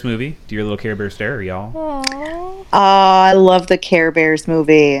Care Bears movie. Do your little Care Bears stare, y'all? Aw. Oh, I love the Care Bears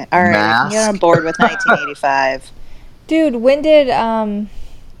movie. All right, Mask. get on board with 1985. Dude, when did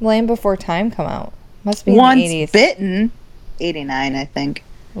Land Before Time come out? Must be in Once the 80s. Bitten, 89, I think.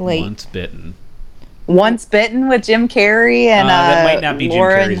 Late. Once Bitten. Once Bitten with Jim Carrey and that might not be Jim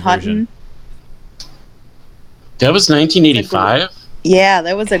Lauren Carrey's Hutton. version. That was 1985. Yeah,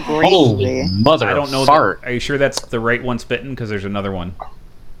 that was a great Holy movie. mother I don't know. fart. Are you sure that's the right Once Bitten? Because there's another one.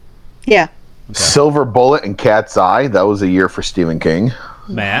 Yeah. Silver Bullet and Cat's Eye. That was a year for Stephen King.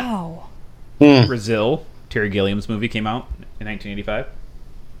 Matt, Wow. Brazil. Terry Gilliam's movie came out in 1985.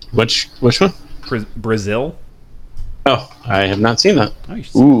 Which one? Brazil. Oh, I have not seen that. Oh, you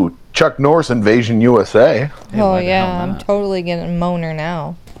should see Ooh, Chuck Norris Invasion USA. it. Oh, Why the yeah. hell I'm not? totally getting a moaner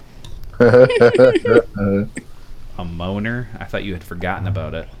now. A moaner? I thought you had forgotten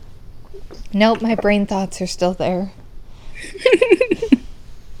about it. Nope, my brain thoughts are still there.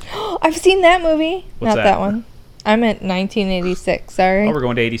 I've seen that movie. What's Not that? that one. I'm at 1986. Sorry. Oh, we're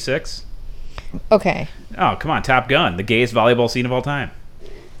going to 86? Okay. Oh, come on. Top Gun. The gayest volleyball scene of all time.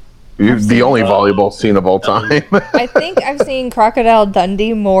 You're the only volleyball scene of all time. I think I've seen Crocodile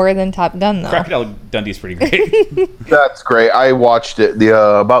Dundee more than Top Gun, though. Crocodile Dundee's pretty great. That's great. I watched it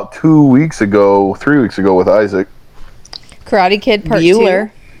about 3 weeks ago with Isaac. Karate Kid Part Bueller.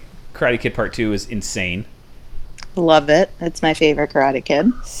 2. Karate Kid Part 2 is insane. Love it. It's my favorite Karate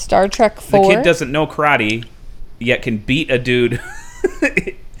Kid. Star Trek The 4. kid doesn't know karate, yet can beat a dude,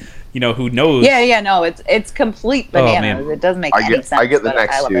 who knows. Yeah, no, it's complete bananas. man. It doesn't make any sense. I get the but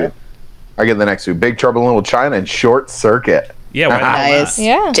next I love two. it. I get the next two. Big Trouble in Little China and Short Circuit. Yeah, why the hell Nice. not?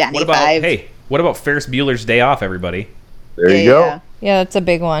 Yeah. Johnny What about, Five. hey, what about Ferris Bueller's Day Off, everybody? There you go. Yeah. Yeah, that's a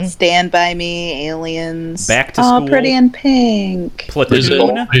big one. Stand by Me, Aliens. Back to Oh, School. Pretty in Pink.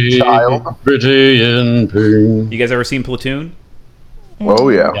 Platoon? Child. Pretty in pink. You guys ever seen Platoon? Oh,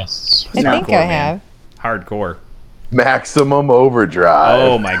 yeah. Yes. I think hardcore, I man. have. Hardcore. Maximum Overdrive.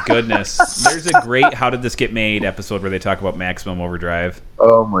 Oh my goodness. There's a great How Did This Get Made episode where they talk about Maximum Overdrive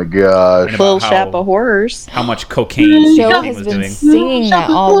Oh, my gosh. and Little about Shop of Horrors. how much cocaine Joe Stephen has was been doing. singing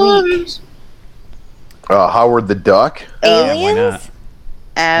that all week. Howard the Duck. why Aliens? not?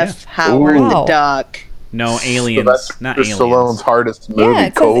 F. Howard Wow. the Duck. No, Aliens. Not Sylvester Aliens. Stallone's hardest movie, Yeah,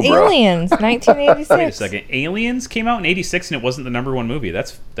 it says Cobra. Aliens, 1986. Wait a second. Aliens came out in 86 and it wasn't the number one movie.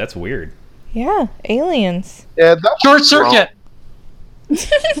 That's weird. Yeah, Aliens. Yeah, that's Short Circuit.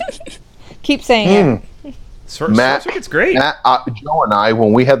 Keep saying it. Short Matt- Circuit's great. Joe and I,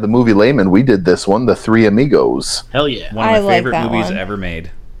 when we had the movie Layman, we did this one, The Three Amigos. Hell yeah. One of my I like favorite that movies one. ever made.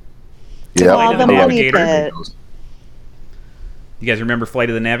 Yeah. Flight All of the the Money Navigator. Pit. You guys remember Flight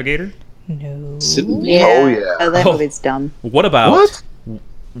of the Navigator? No. Yeah. Oh, yeah. That Oh. movie's dumb. What about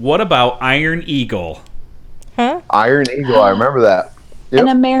What? Iron Eagle? Huh? Iron Eagle, I remember that. Yep. An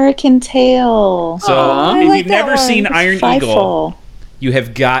American Tale. So I if like you've that never one. seen Iron Eagle, Fievel. you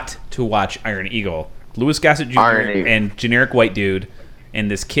have got to watch Iron Eagle. Louis Gossett Jr. Iron Eagle. and generic white dude, and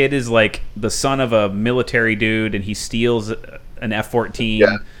this kid is like the son of a military dude, and he steals an F-14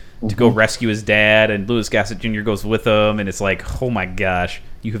 Yeah. to go rescue his dad, and Louis Gossett Jr. goes with him, and it's like, oh my gosh,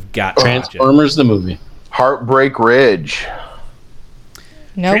 you have got to watch it. Transformers the movie. Heartbreak Ridge.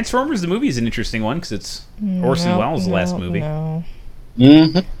 Nope. Transformers the movie is an interesting one because it's Orson Nope, Welles' last no, movie. No.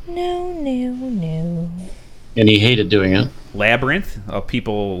 hmm No. And he hated doing it. Labyrinth,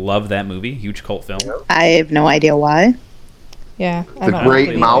 people love that movie, huge cult film. I have no idea why. Yeah. I The don't Great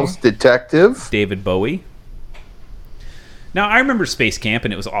know either. Mouse Detective. David Bowie. Now I remember Space Camp,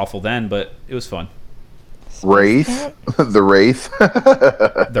 and it was awful then, but it was fun. Wraith. The Wraith.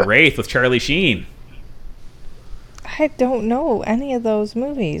 The Wraith with Charlie Sheen. I don't know any of those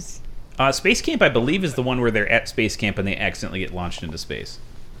movies. Space Camp, I believe, is the one where they're at Space Camp and they accidentally get launched into space.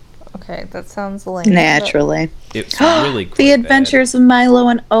 Okay, that sounds lame. Naturally. It's really quite The bad. Adventures of Milo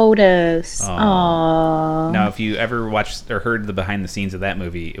and Otis. Aw. Aww. Now, if you ever watched or heard the behind the scenes of that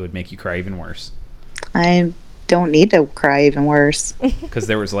movie, it would make you cry even worse I don't need to cry even worse. because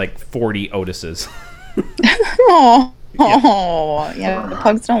there was like 40 Otises. Oh, yeah. The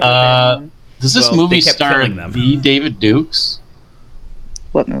pugs don't. live around. Does this Well, movie they kept star killing them. the David Dukes?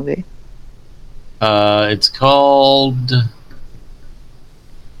 What movie? It's called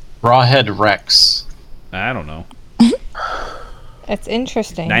Rawhead Rex. I don't know. It's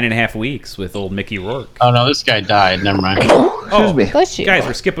interesting. 9.5 weeks with old Mickey Rourke. Oh no, this guy died. Never mind. Excuse me. Bless you. Guys,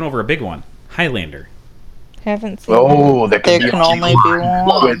 we're skipping over a big one. Highlander. Haven't seen Oh, there There can, can only be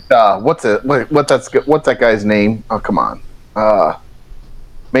one. With, what's that guy's name? Oh, come on.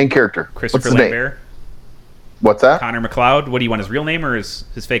 Main character. Christopher What's his name? Lambert. What's that? Connor McLeod. What do you want, his real name or his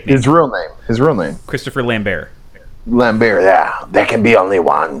fake name? His real name. His real name. Christopher Lambert. Lambert. Yeah, there can be only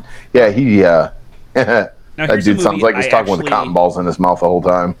one. Yeah, he. Now, That here's a dude sounds movie like he's I talking with the actually- cotton balls in his mouth the whole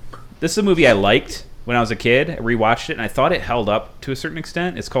time. This is a movie I liked when I was a kid. I rewatched it, and I thought it held up to a certain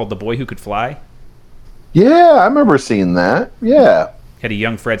extent. It's called The Boy Who Could Fly. Yeah, I remember seeing that. Yeah. Had a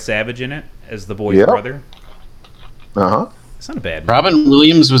young Fred Savage in it as the boy's Yep. brother. Uh huh. It's not a bad movie. Robin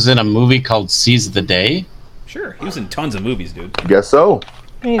Williams was in a movie called Seize the Day. Sure, he was in tons of movies, dude. Guess so.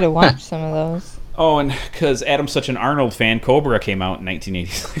 I need to watch some of those. Oh, and because Adam's such an Arnold fan, Cobra came out in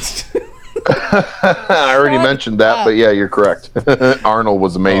 1986. I already Shut mentioned that, up. but yeah, you're correct. Arnold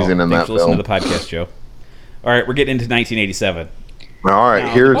was amazing in Thanks that for listening film. to the podcast, Joe. All right, we're getting into 1987. All right,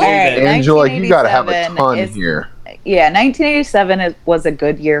 Now, here's All right, Angela. You got to have a 1987 ton is- here. Yeah, 1987 was a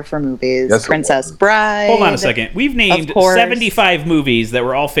good year for movies. Yes, it Princess was. Bride. Hold on a second. We've named Of course. 75 movies that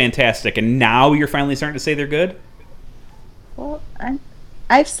were all fantastic, and now you're finally starting to say they're good? Well,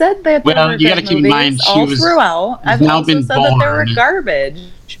 I've said that there Well, were you good gotta keep in movies mind she all was throughout. I've now also been said that there were born. garbage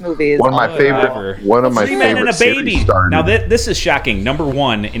movies. One of my all favorite. throughout. One of my Three Men and a favorite Baby. series started. Now, this is shocking. Number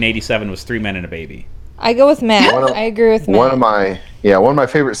one in 87 was Three Men and a Baby. I go with Matt. One of- I agree with Matt. one of my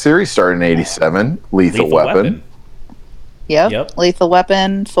favorite series started in '87. Lethal Weapon. Yep. Lethal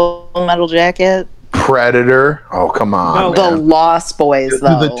Weapon, Full Metal Jacket. Predator. Oh come on, The man. Lost Boys, Get to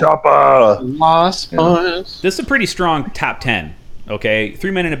though. the chopper. Lost Boys. This is a pretty strong top 10 Okay,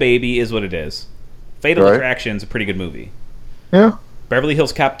 Three Men and a Baby is what it is. Fatal Right. Attraction's a pretty good movie. Yeah. Beverly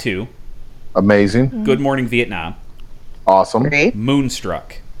Hills Cop 2, Amazing. Good Morning Vietnam, Awesome. Great.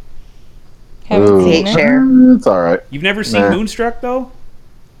 Moonstruck. Haven't Ooh. seen Hate it. Cher. It's all right. You've never seen Nah. Moonstruck though?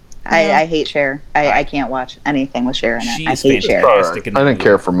 I hate Cher. I can't watch anything with Cher in She it. I is hate Cher. It's all fantastic right. in the I didn't movie.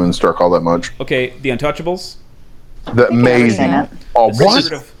 care for Moonstruck all that much. Okay, The Untouchables. The amazing. seen it. Oh, The what?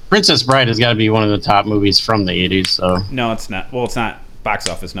 Secret of- Princess Bride has got to be one of the top movies from the 80s. So No, it's not. Well, it's not box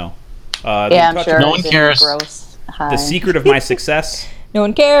office. No. The Yeah, I'm sure. Untouchables, No one it's in cares. Gross. The Secret of My Success. No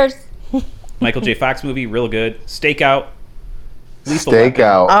one cares. Michael J. Fox movie, real good. Stakeout. Lethal Weapon.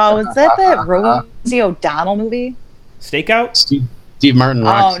 Stakeout. Oh, is that Rosie O'Donnell movie? Stakeout. Steve Martin. Oh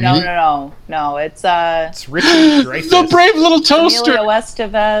Roxanne. no! It's It's Richard Dreyfuss. The brave little toaster. Amelia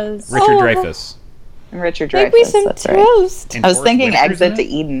Estevez Richard Oh. Dreyfuss. and Richard Make me Dreyfuss. some That's right. toast. And I was Forrest thinking Whitaker's Exit in to it?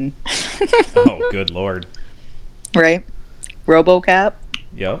 Eden. Oh, good lord. Right? RoboCop.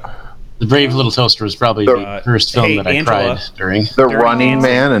 Yep. The brave little toaster was probably the first film hey, that I Angela. cried during. The Dirty Running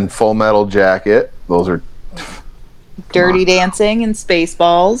Dancing. Man and Full Metal Jacket. Those are. Dirty Dancing and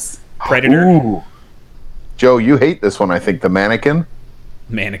Spaceballs. Predator. Ooh. Joe, you hate this one, I think. The Mannequin.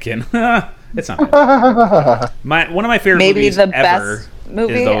 Mannequin. It's not bad. One of my favorite Maybe movies the ever best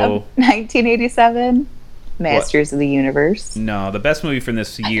movie is of 1987. Masters of the Universe. No, the best movie from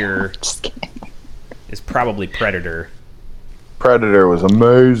this year Just kidding. is probably Predator. Predator was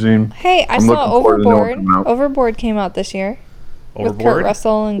amazing. Hey, I I'm saw looking forward to knowing Overboard. coming out. Overboard came out this year with Kurt Overboard.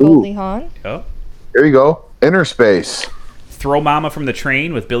 Russell and Goldie Hawn. Yep. Here you go. Inner Space. Throw Mama from the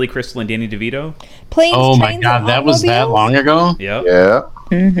Train with Billy Crystal and Danny DeVito. Planes, Oh my Trains, god, and that was that Automobiles? long ago? Yep. Yeah.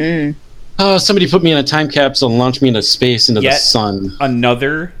 Mm-hmm. Oh, somebody put me in a time capsule and launched me into space, into the Yet sun.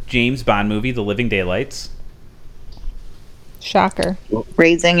 another James Bond movie, The Living Daylights. Shocker.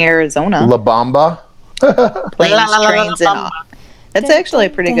 Raising Arizona. La Bamba. Planes, Trains, and... That's actually a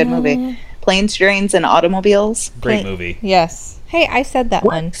pretty good movie. Planes, Trains, and Automobiles. Great Play- movie. Yes. Hey, I said that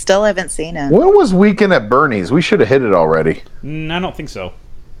one. Still haven't seen it. When was Weekend at Bernie's? We should have hit it already. I don't think so.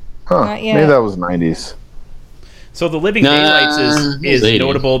 Huh. Not yet. Maybe that was 90s. So The Living Nah, Daylights it is was 80.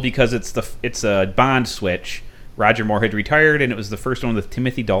 notable because it's a Bond switch. Roger Moore had retired, and it was the first one with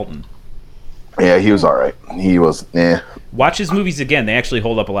Timothy Dalton. Yeah, he was all right. He was, Watch his movies again; they actually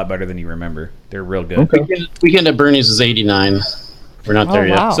hold up a lot better than you remember. They're real good. Weekend at Bernie's is 89. We're not there Oh,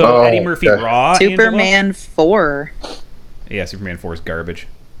 yet. wow. So Oh, Eddie Murphy okay. Raw, Superman 4. Angela? Yeah, Superman 4 is garbage.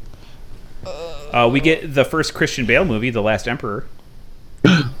 We get the first Christian Bale movie, The Last Emperor.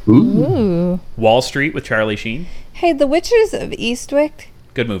 Ooh. Wall Street with Charlie Sheen. Hey, The Witches of Eastwick.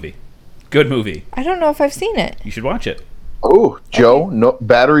 Good movie. Good movie. I don't know if I've seen it. You should watch it. Oh, Joe, no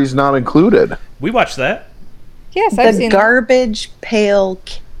batteries not included. We watched that. Yes, I've The seen Garbage Pail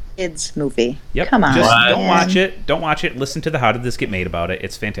Kids movie. Yep. Come on. Just What? don't watch it. Don't watch it. Listen to the How Did This Get Made about it.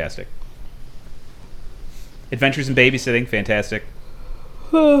 It's fantastic. Adventures in Babysitting, fantastic.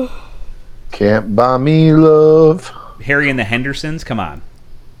 Can't buy me love. Harry and the Hendersons, come on.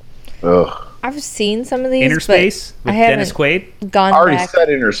 Ugh. I've seen some of these. Inner Space but with I haven't Dennis Quaid. gone I already back. said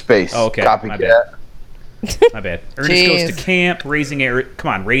Inner Space. Oh, okay. My Copycat. bad. My bad. Ernest Goes to Jeez. Camp,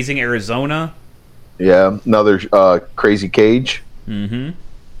 Raising Arizona. Yeah, another Crazy Cage. Mm-hmm.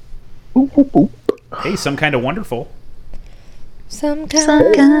 Boop, boop, boop. Hey, Some Kind of Wonderful. Some Some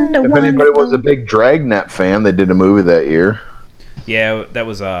kind. kind of If anybody was a big Dragnet fan, they did a movie that year. Yeah, that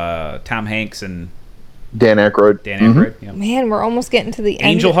was Tom Hanks and Dan Aykroyd. Dan Aykroyd. Yeah. Man, we're almost getting to the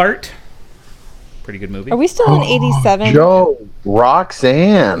end. Angel Heart. Pretty good movie. Are we still in 87? Joe,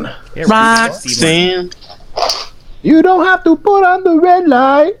 Roxanne. Yeah, Roxanne. You don't have to put on the red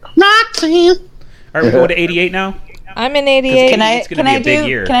light. Roxanne. Are we going to 88 now? I'm in 88. Can I It's gonna be a big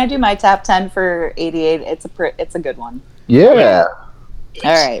year. can I do my top 10 for 88? It's a good one. Yeah.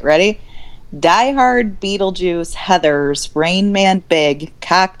 All right, ready? Die Hard, Beetlejuice, Heathers, Rain Man Big,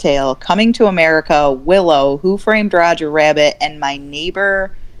 Cocktail, Coming to America, Willow, Who Framed Roger Rabbit, and My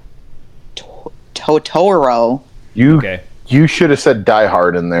Neighbor Totoro. Okay. You should have said Die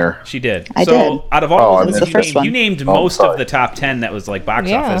Hard in there. She did. I so did. out of all Oh, of I those, missed the first one. you named Oh, most sorry. of the top 10 that was like box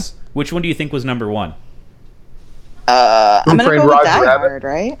Yeah. office. Which one do you think was number one? I'm Who gonna Framed go with Roger Die Rabbit? Hard,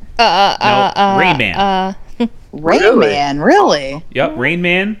 right? Rain Man. Rain Really? Man, really? Yep, Rain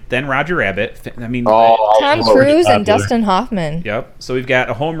Man, then Roger Rabbit. I mean, Oh, Tom Lord. Cruise and popular. Dustin Hoffman. yep. So we've got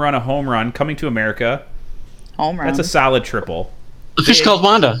a home run, Coming to America. Home run. That's a solid triple. The fish called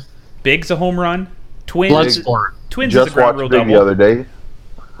Wanda. Big's a home run. Twins. Bloodsport. Twins is a Just ground watched rule it the double. other day.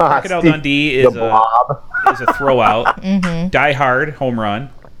 Crocodile Steve Dundee the is a, Blob. is a throwout. Mm-hmm. Die Hard, home run.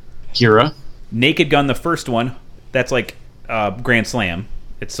 Kira. Naked Gun, the first one. That's like Grand Slam.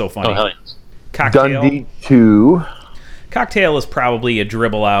 It's so funny. Oh, hell yeah. Cocktail. Dundee 2. Cocktail is probably a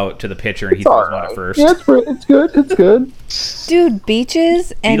dribble out to the pitcher, and he It's throws all one right. at first. Yeah, it's good. It's good. Dude,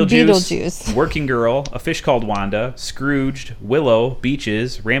 Beaches and Beetlejuice. Working Girl, A Fish Called Wanda, Scrooged, Willow,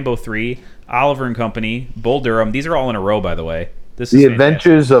 Beaches, Rambo 3, Oliver and Company, Bull Durham. These are all in a row, by the way. This is The fantastic.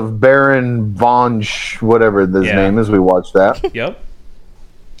 Adventures of Baron von whatever his Yeah. name is. We watched that. Yep.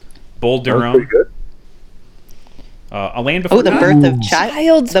 Bull That was Durham. pretty good. A Land Before Oh, the Time. birth of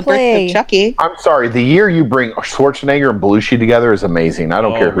Child's the Play. birth of Chucky. I'm sorry. The year you bring Schwarzenegger and Belushi together is amazing. I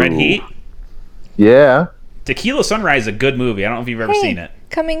don't care who. Red Heat. Yeah. Tequila Sunrise is a good movie. I don't know if you've ever Hey, seen it.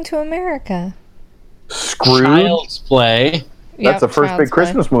 Coming to America. Scrooge. Child's Play. That's the first big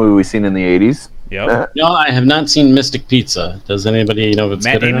Christmas movie we've seen in the 80s. Yep. No, I have not seen Mystic Pizza. Does anybody know if it's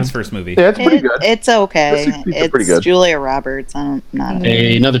Matt good or Damon's not? first movie. Yeah, it's pretty good. It's okay. Mystic Pizza It's pretty good. Julia Roberts. Not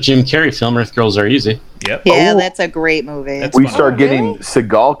Another Jim Carrey film, Earth Girls Are Easy. Yep. Yeah, Oh. that's a great movie. That's We fun. start getting really?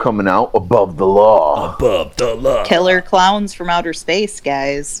 Seagal coming out above the law. Above the law. Killer Clowns from Outer Space,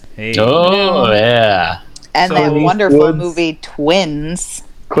 guys. Hey. Oh, yeah. And So- that Clint wonderful Eastwood's- movie Twins.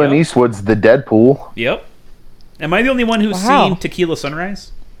 Clint Yep. Eastwood's the Deadpool. Yep. Am I the only one who's Wow. seen Tequila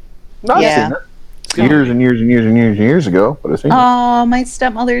Sunrise? I've Yeah. seen it. Years and years and years and years and years ago, but I've seen it. Oh, my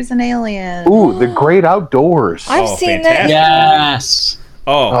stepmother's an alien. Ooh, The Great Outdoors. I've Oh, seen fantastic. Yes.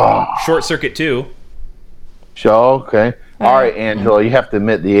 Oh, Short Circuit 2. Oh, okay. All right, Angela, you have to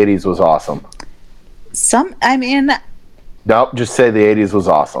admit the 80s was awesome. I mean, Nope, just say the 80s was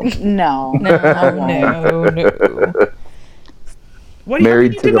awesome. no. that. No, no. What do you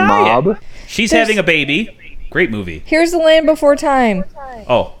Married how to can you the deny Mob. it? She's having a baby. Great movie. Here's The Land Before Time.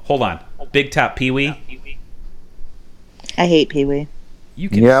 Oh, hold on. Big Top Pee Wee. I hate Pee Wee. You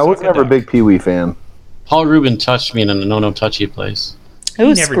can Yeah, I suck was never a duck. big Pee Wee fan. Paul Rubin touched me in a no touchy place. He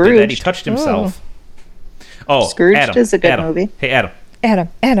Ooh, never did that. He Scrooge. touched himself. Oh, Scrooged Adam, is a good Adam. movie. Hey, Adam.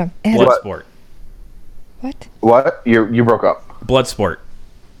 Adam. Bloodsport. What? What? You broke up. Bloodsport.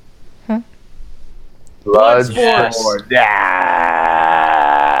 Bloodsport. Yes.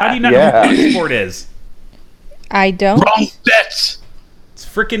 Yeah. How do you not Yeah. know who Bloodsport is? I don't. Wrong bet! It's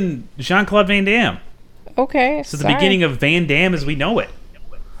freaking Jean-Claude Van Damme. Okay. It's the beginning of Van Damme as we know it.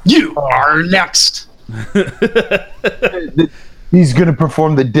 You are next! He's going to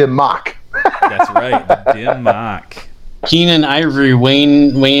perform the dim mock. That's right. The Dim Mock. Keenan Ivory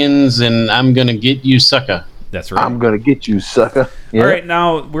Wayans, and I'm gonna get you, sucker. That's right. I'm going to get you, sucker. Yeah. All right,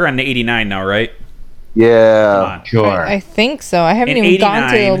 now we're on 89 now, right? Come Yeah. on. Sure. I think so. I haven't In even gone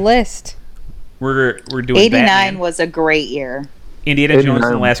to the 89. list. We're doing 89 Batman, was a great year. Indiana Jones and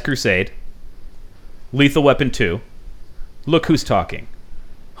 89. the Last Crusade, Lethal Weapon 2, Look Who's Talking,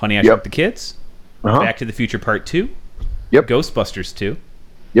 Honey, I Yep. Shrunk the Kids, Uh-huh. Back to the Future Part 2, Yep. Ghostbusters 2,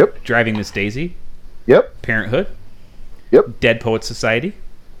 Yep. Driving Miss Daisy, Yep. Parenthood, Yep. Dead Poets Society,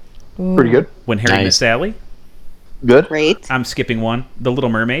 Pretty good. When Harry Met Nice. Sally. Good. Great. I'm skipping one. The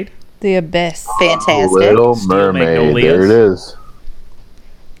Little Mermaid, The Abyss. Fantastic. Little Steel Mermaid. Magnolias. There it is.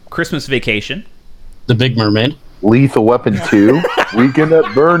 Christmas Vacation, The Big Mermaid. Lethal Weapon 2. Weekend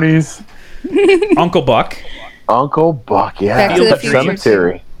at Bernie's. Uncle Buck, Uncle Buck. Yeah. Back to the Pet Future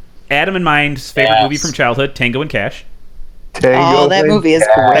Cemetery. Adam and mine's favorite Yes. movie from childhood, Tango and Cash. Tango Oh, that and movie is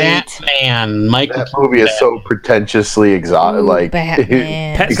Cash. great. Batman. Michael That movie is so pretentiously exotic. Ooh, Like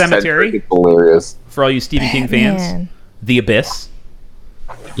Batman. Pet eccentric, Cemetery. it's hilarious. For all you Stephen King fans, Man. The Abyss,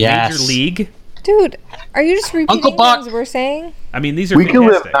 Yes. Major League. Dude, are you just repeating Uncle Buck. things we're saying? I mean, these are We can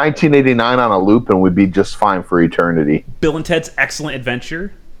live fantastic. 1989 on a loop and we'd be just fine for eternity. Bill and Ted's Excellent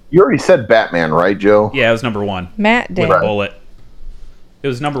Adventure. You already said Batman, right, Joe? Yeah, it was number one Matt did. with a bullet. It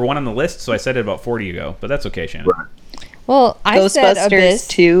was number one on the list, so I said it about 40 ago. But that's okay, Shannon. Right. Well, I said Ghostbusters Abyss,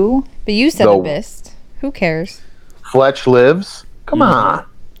 2. but you said No. Abyss. Who cares? Fletch Lives. Come on.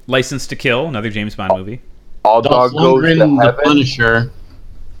 License to Kill, another James Bond movie. All Dolph Dog Goes to Lundgren, The Heaven. Punisher.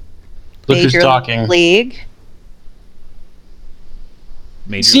 Look who's Major talking. League.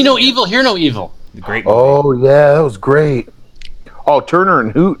 Major See no League. evil, hear no evil. The great movie. Oh, yeah, that was great. Oh, Turner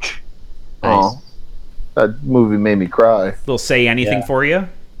and Hooch. Nice. Oh, that movie made me cry. They'll say anything Yeah. for you.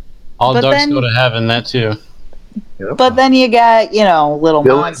 All But dogs then- go to heaven, that too. Yep. But then you got, Little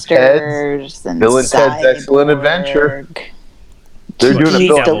Bill and Monsters and Bill and Ted's Excellent Adventure. Cyborg. They're doing a Police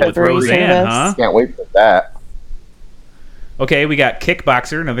Bill and Devil Ted with Delivery movie. Roseanne, Service. huh? Can't wait for that. Okay, we got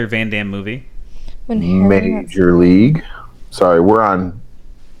Kickboxer, another Van Damme movie. When Harry Met- Major League. Sorry, we're on.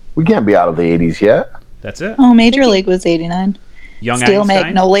 We can't be out of the 80s yet. That's it. Oh, Major League was 89. Young Steel Einstein.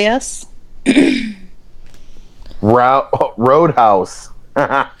 Magnolias. Roadhouse.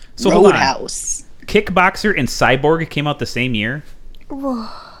 So hold on. Roadhouse. Kickboxer and Cyborg came out the same year.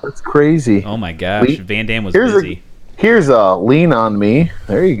 That's crazy. Oh my gosh, We- Van Damme was here's a- busy. Here's a Lean on Me.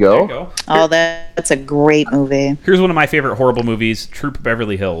 There you There go. you go. Oh, that's a great movie. Here's one of my favorite horrible movies, Troop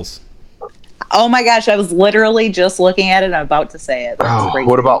Beverly Hills. Oh my gosh, I was literally just looking at it and I'm about to say it. That's a Oh, great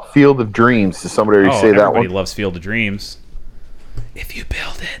what movie. about Field of Dreams? Does somebody already Oh, say that everybody one? loves Field of Dreams. If you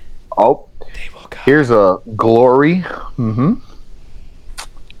build it, Oh, they will come. here's a Glory. Mm-hmm.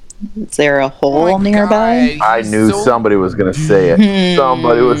 Is there a hole nearby? I knew somebody was going to say it.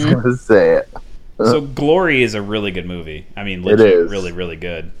 Somebody was going to say it. So Glory is a really good movie. I mean, It legit, is. really, really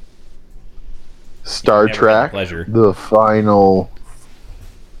good. Star Never had the Trek, pleasure. the final.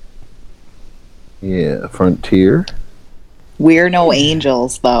 Yeah, Frontier. We're no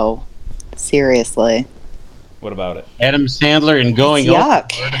angels, though. Seriously. What about it? Adam Sandler and Going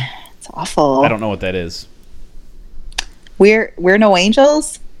Yuck. Overboard. It's awful. I don't know what that is. We're no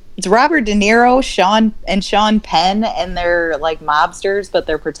angels? It's Robert De Niro, Sean Penn, and they're like mobsters, but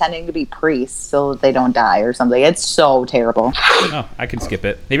they're pretending to be priests so that they don't die or something. It's so terrible. Oh, I can skip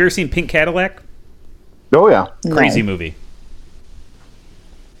it. Have you ever seen Pink Cadillac? Oh, yeah. Crazy No. movie.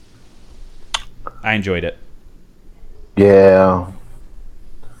 I enjoyed it. Yeah.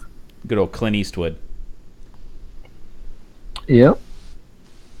 Good old Clint Eastwood. Yep.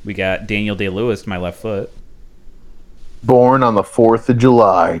 We got Daniel Day-Lewis, My Left Foot. Born on the 4th of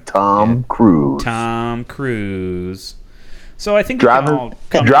July, Tom Cruise. Tom Cruise. So I think we can all Driving,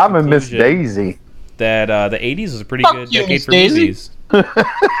 come to the driving Miss conclusion Daisy. that the 80s was a pretty Fuck good you, decade Miss for Daisy. movies.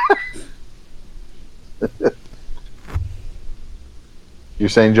 You're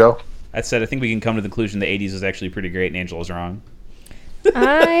saying, Joe? I said I think we can come to the conclusion the 80s was actually pretty great and Angela's wrong.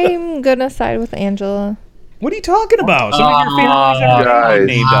 I'm gonna side with Angela What are you talking about? Some of your favorite movies ever guys.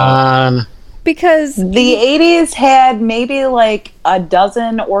 named off. because The 80s had maybe like a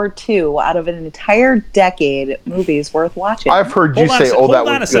dozen or two out of an entire decade movies worth watching. I've heard you say, oh, that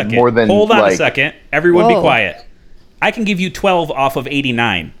was good more than, Hold on like, a second. Everyone be Whoa. quiet. I can give you 12 off of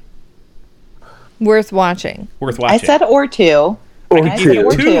 89 worth watching. worth I watching. said or two. or I give you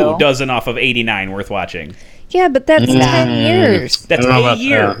Or two. two two. dozen off of 89 worth watching. Yeah, but that's 10 years. That's I don't know a about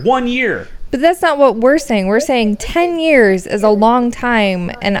year. that. 1 year. But that's not what we're saying. We're saying 10 years is a long time.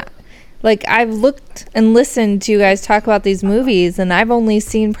 And like, I've looked and listened to you guys talk about these movies, and I've only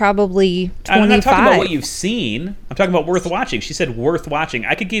seen probably 25. I'm not talking about what you've seen. I'm talking about worth watching. She said worth watching.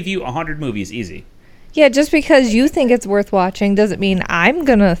 I could give you 100 movies easy. Yeah, just because you think it's worth watching doesn't mean I'm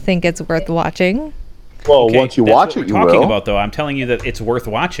going to think it's worth watching. Well, Okay, once you that's watch what it, you we're talking will. about, though. I'm telling you that it's worth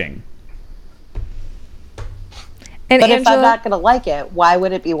watching. And But if Angela, I'm not going to like it, why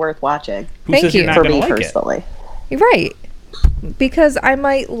would it be worth watching? Who Thank says you're you. not For going me to like it? personally. you're right. Because I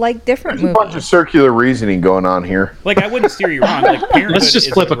might like different There's a bunch of movies. circular reasoning going on here. Like, I wouldn't steer you wrong. Like, Parenthood Let's just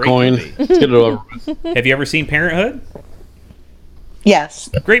is flip a great coin. movie. Let's get it over with. Have you ever seen Parenthood? Yes.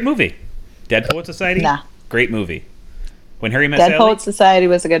 Great movie. Dead Poet Society? Nah. Great movie. When Harry Met Dead Sally? Poet Society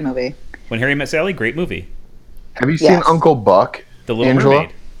was a good movie. When Harry Met Sally? Great movie. Have you seen Yes. Uncle Buck? The Little Angela?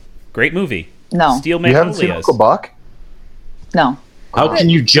 Mermaid? Great movie. No. Steel You haven't seen Magnolias. Uncle Buck? No. How can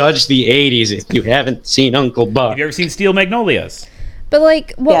you judge the 80s if you haven't seen Uncle Buck? Have you ever seen Steel Magnolias? But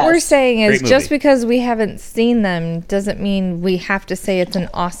like what Yes. we're saying is Great just movie. because we haven't seen them doesn't mean we have to say it's an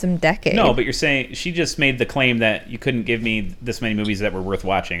awesome decade. No, but you're saying she just made the claim that you couldn't give me this many movies that were worth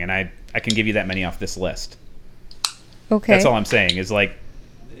watching, and I can give you that many off this list. okay. That's all I'm saying is like,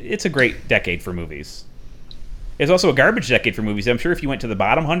 it's a great decade for movies. It's also a garbage decade for movies. I'm sure if you went to the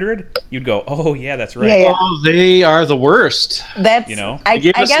bottom 100, you'd go, "Oh yeah, that's right." Yeah, yeah. Oh, they are the worst. That's You know? I, They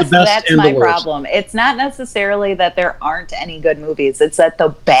give I us the guess best that's and the my worst. problem. It's not necessarily that there aren't any good movies. It's that the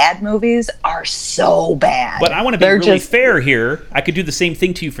bad movies are so bad. But I want to be They're really just- fair here. I could do the same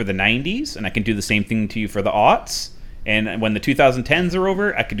thing to you for the 90s, and I can do the same thing to you for the aughts. And when the 2010s are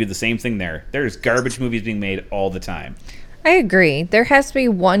over, I could do the same thing there. There's garbage movies being made all the time. I agree. There has to be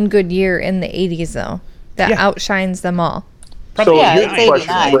one good year in the 80s though that Yeah. outshines them all. Probably Yeah, here's it's a question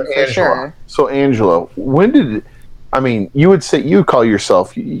 89 for Angela. sure. So, Angela, when did I mean? You would say you would call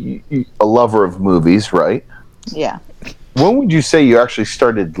yourself a lover of movies, right? Yeah. When would you say you actually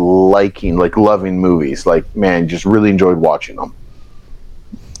started liking, like loving movies? Like, man, just really enjoyed watching them.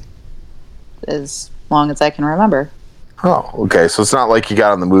 As long as I can remember. Oh, okay. So it's not like you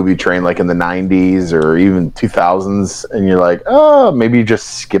got on the movie train like in the 90s or even 2000s and you're like, oh, maybe you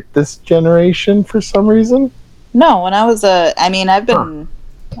just skipped this generation for some reason? No, when I was I've been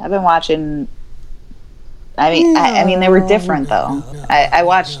watching I mean they were different though. I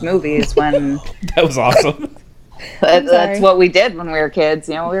watched movies when That was awesome. sorry. that's what we did when we were kids.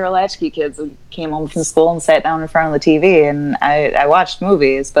 You know, we were latchkey kids and came home from school and sat down in front of the TV and I watched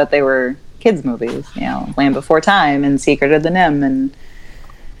movies, but they were kids movies, you know, Land Before Time and Secret of the Nim and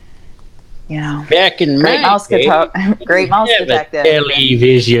Back in Great my Mouse day, Great Mouse we didn't have a Detective.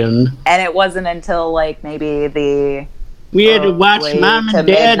 television. And it wasn't until like maybe the We had to watch late Mom to and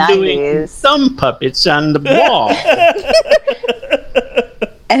Dad doing mid-90s. thumb puppets on the wall.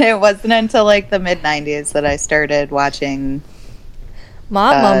 And it wasn't until like the mid 90s that I started watching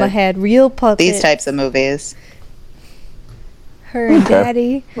My mama had real puppets. these types of movies. Her and Okay.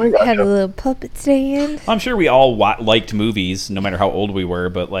 Daddy I gotcha. had a little puppet stand. I'm sure we all liked movies, no matter how old we were.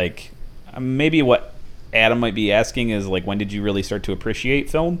 But like, maybe what Adam might be asking is like, when did you really start to appreciate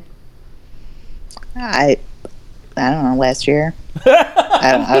film? I don't know, last year.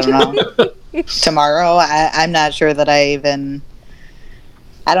 I don't know. Tomorrow, I'm not sure that I even.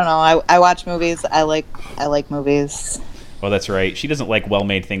 I don't know. I watch movies. I like movies. Oh, that's right. She doesn't like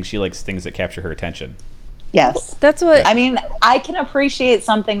well-made things. She likes things that capture her attention. Yes. That's what I mean, I can appreciate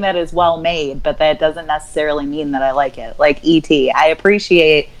something that is well made, but that doesn't necessarily mean that I like it. Like E.T. I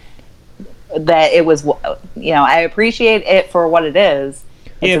appreciate that it was, I appreciate it for what it is.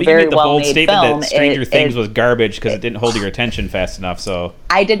 It's Yeah, a but you very made the well bold made statement film. that Stranger Things was garbage because it didn't hold your attention fast enough. So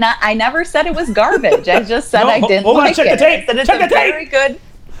I never said it was garbage. I just said No, I didn't hold on, like check it. the tape. I said it's Check a the tape. very good.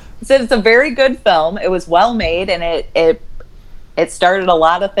 I said it's a very good film. It was well made, and it started a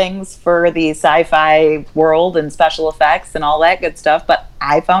lot of things for the sci-fi world and special effects and all that good stuff. But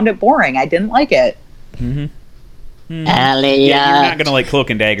I found it boring. I didn't like it. yeah, you're not gonna like Cloak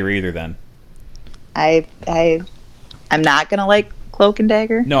and Dagger either. Then I'm not gonna like Cloak and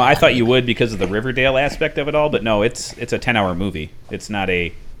Dagger. no, I thought you would because of the Riverdale aspect of it all. But no, it's a 10-hour movie. It's not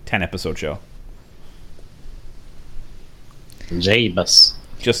a 10-episode show. Jabus.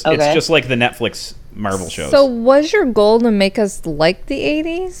 It's Okay. just like the Netflix Marvel shows. So was your goal to make us like the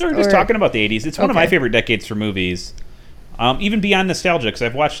 80s? We're just talking about the 80s. It's one of my Okay. favorite decades for movies. Even beyond nostalgia, because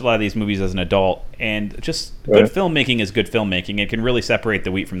I've watched a lot of these movies as an adult, and just good filmmaking is good filmmaking. It can really separate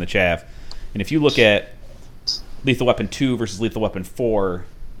the wheat from the chaff. And if you look at Lethal Weapon 2 versus Lethal Weapon 4,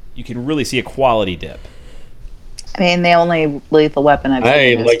 you can really see a quality dip. I mean, the only Lethal Weapon I've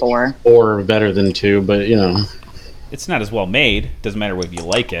I seen is like 4. 4 better than 2, but It's not as well made. Doesn't matter if you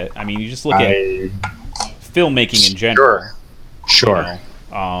like it. I mean, you just look at I filmmaking in general. sure. You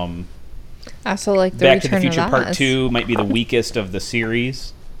know? I also like the Back to the Return Future of Part Oz. 2 might be the weakest of the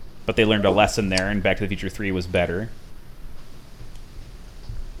series, but they learned a lesson there, and Back to the Future 3 was better.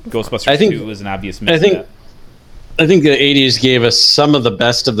 Ghostbusters I think- 2 was an obvious miss. I of think- that. I think the 80s gave us some of the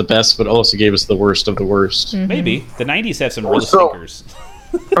best, but also gave us the worst of the worst. Maybe. The 90s have some real So- stinkers.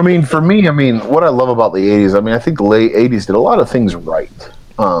 I mean, for me, what I love about the 80s, I think the late 80s did a lot of things right.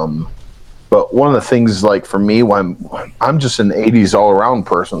 But one of the things, like, for me, when I'm just an 80s all-around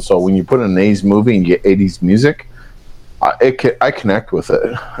person, so when you put in an 80s movie and you get 80s music, I connect with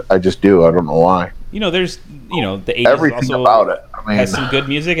it. I just do. I don't know why. There's, the 80s Everything also about it. I mean, has some good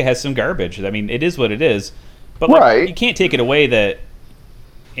music. It has some garbage. I mean, it is what it is. But Right. you can't take it away that,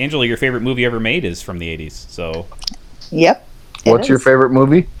 Angela, your favorite movie ever made is from the 80s. So, Yep. it what's your is. favorite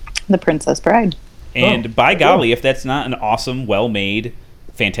movie? The Princess Bride. and by golly, if that's not an awesome, well-made,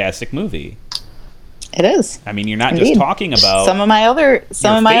 fantastic movie. It is. I mean, you're not Indeed. just talking about Some of my other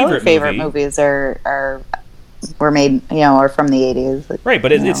favorite movie. movies were made, are from the 80s. right,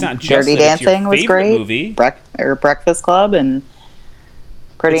 but it's not just Dirty that it's your Dancing was favorite great. movie. Breakfast Club and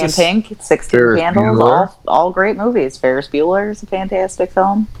Pretty It's in a Pink, 16 Ferris Candles, Bueller. all great movies. Ferris Bueller is a fantastic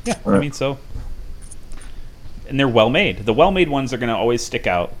film. Yeah, I mean, so. And they're well made. The well made ones are going to always stick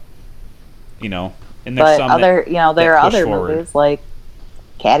out. And there's But some other, there are push other forward. movies like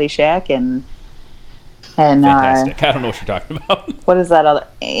Caddyshack and fantastic. I don't know what you're talking about. what is that other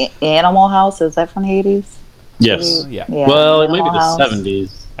Animal House? Is that from the 80s? Yes. Yeah. Well, it might be Animal the House.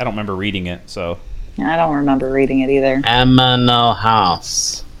 70s. I don't remember reading it, so. I don't remember reading it either. Animal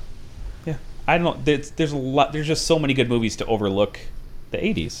House. Yeah. I don't know. There's a lot. There's just so many good movies to overlook the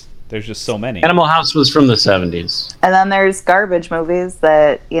 80s. There's just so many. Animal House was from the 70s. And then there's garbage movies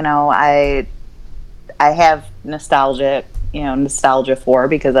that I have nostalgia for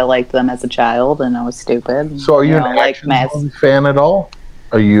because I liked them as a child and I was stupid. So are you an like action movie fan at all?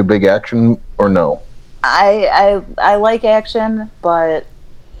 Are you a big action or no? I like action, but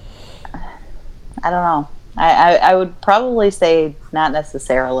I don't know. I would probably say not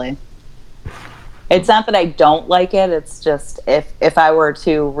necessarily. It's not that I don't like it. It's just if I were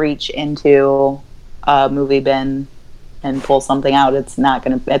to reach into a movie bin and pull something out, it's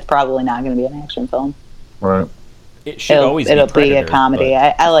probably not gonna be an action film. Right. It should always it'll be Predator, a comedy.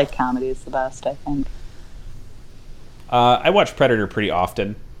 but- I like comedies the best, I think. I watch Predator pretty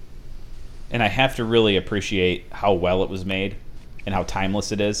often, and I have to really appreciate how well it was made and how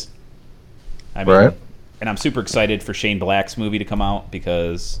timeless it is. I mean, Right. and I'm super excited for Shane Black's movie to come out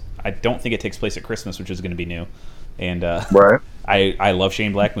because I don't think it takes place at Christmas, which is going to be new. And Right. I love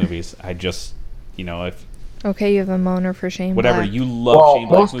Shane Black movies. I just, if Okay, you have a moaner for Shane whatever Black. you love Well, Shane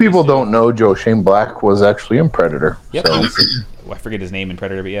Black most movies people too. don't know Joe Shane Black was actually in Predator. Yep. So. I forget his name in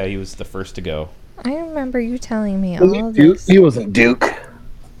Predator, but yeah, he was the first to go. I remember you telling me Was all he Duke? this. He wasn't Duke.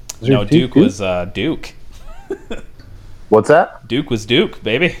 Was No, it Duke was Duke. What's that? Duke was Duke,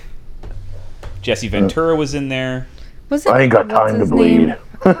 baby. Jesse Ventura was in there. Was it? I ain't got what's time to his bleed. name?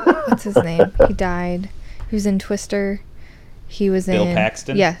 What's his name? He died. He was in Twister. He was Bill in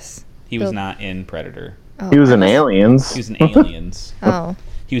Paxton? Yes. He was Bill- not in Predator. Oh, He was in Aliens. He was in Aliens. Oh,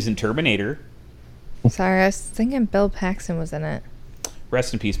 He was in Terminator. sorry. I was thinking Bill Paxton was in it.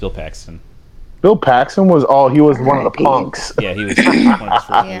 Rest in peace, Bill Paxton. Bill Paxton was he was one of the R.I.P. punks. Yeah, he was one of his first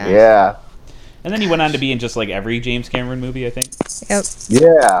Yeah. movies. Yeah. And then he went on to be in just like every James Cameron movie, I think. Yep.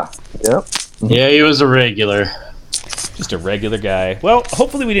 Yeah. Yep. Yeah, he was a regular. Just a regular guy. Well,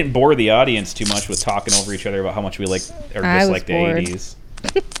 hopefully we didn't bore the audience too much with talking over each other about how much we like or I was dislike the bored. 80s.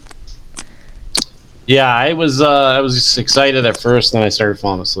 Yeah, I was just excited at first, then I started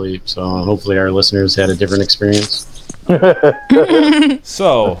falling asleep. So hopefully our listeners had a different experience.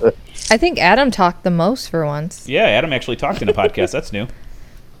 So, I think Adam talked the most for once. yeah, Adam actually talked in a podcast. That's new.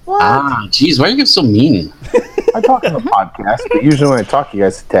 Ah, jeez, why are you guys so mean? I talk on the podcast, but usually when I talk, you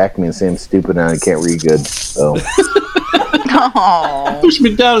guys attack me and say I'm stupid and I can't read good. So Oh, Pushed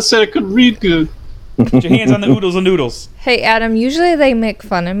me down and said I couldn't read good. Put your hands on the oodles and noodles. Hey, Adam. Usually they make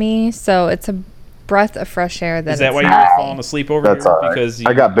fun of me, so it's a breath of fresh air. Is that it's why you not were me. falling asleep over that's here? all right. Because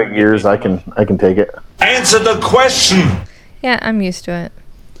I got big ears. I can take it. Answer the question. Yeah, I'm used to it.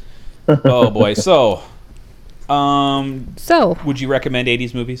 Oh boy. So, So, would you recommend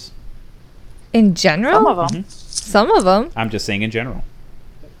 80s movies? in general, some of them. some of them. I'm just saying in general.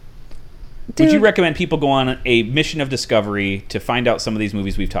 Dude, Would you recommend people go on a mission of discovery to find out some of these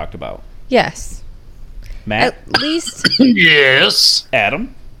movies we've talked about? yes. Matt? At least, Yes.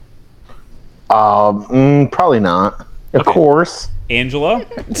 Adam? Probably not. Of Okay. course. Angela?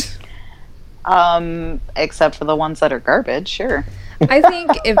 Except for the ones that are garbage, sure. I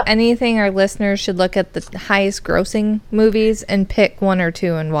think if anything, our listeners should look at the highest grossing movies and pick one or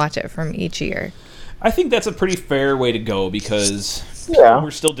two and watch it from each year. I think that's a pretty fair way to go because Yeah.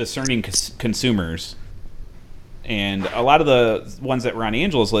 we're still discerning consumers. And a lot of the ones that were on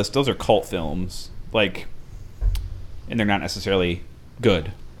Angela's list, those are cult films. And they're not necessarily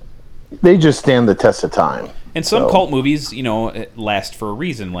good. They just stand the test of time. And some So- cult movies, last for a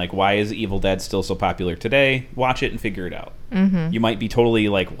reason. Like, why is Evil Dead still so popular today? Watch it and figure it out. Mm-hmm. You might be totally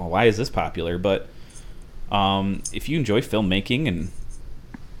like, well, why is this popular? But if you enjoy filmmaking and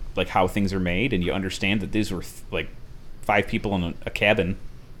like how things are made, and you understand that these were like 5 people in a cabin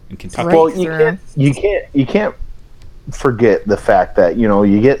in Kentucky. Right. Well, Through. you can't forget the fact that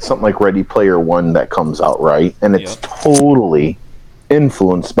you get something like Ready Player One that comes out, right, and it's Yep. totally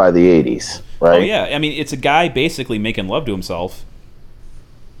influenced by the '80s, right? Oh yeah, I mean, it's a guy basically making love to himself.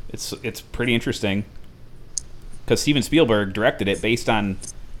 It's pretty interesting because Steven Spielberg directed it based on.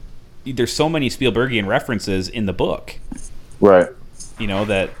 There's so many Spielbergian references in the book, Right.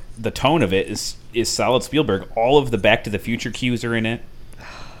 that the tone of it is solid Spielberg. All of the Back to the Future cues are in it.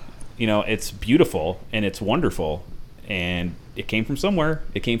 It's beautiful and it's wonderful, and it came from somewhere.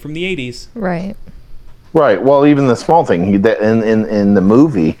 It came from the '80s. Right. Right. Well, even the small thing that in the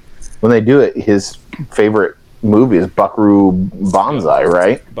movie when they do it, his favorite movie is Buckaroo Banzai,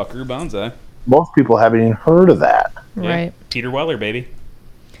 right? Buckaroo Banzai. Most people haven't even heard of that. Yeah. Right. Peter Weller, baby.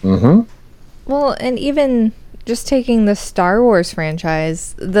 Mm-hmm. Well, and even just taking the Star Wars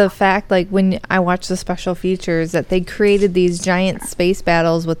franchise, the fact, like, when I watch the special features, that they created these giant space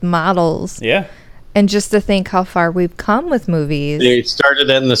battles with models, Yeah. and just to think how far we've come with movies. They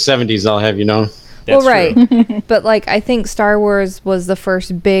started it in the 70s, I'll have you know. That's well, right. true. But, like, I think Star Wars was the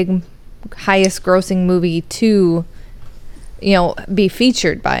first big, highest grossing movie to, be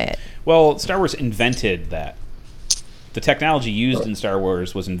featured by it. Well, Star Wars invented that. The technology used in Star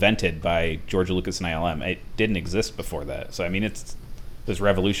Wars was invented by George Lucas and ILM. It didn't exist before that. So, I mean, it was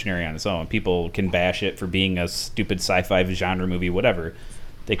revolutionary on its own. People can bash it for being a stupid sci-fi genre movie, whatever.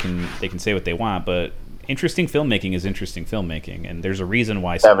 They can say what they want, but interesting filmmaking is interesting filmmaking, and there's a reason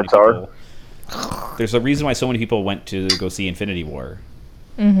why so Avatar. many people... There's a reason why so many people went to go see Infinity War.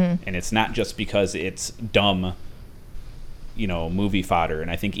 Mm-hmm. And it's not just because it's dumb... movie fodder. And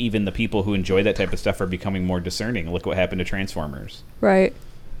I think even the people who enjoy that type of stuff are becoming more discerning. Look what happened to Transformers. Right.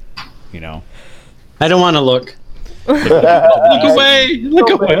 I don't want to look. Look away! Look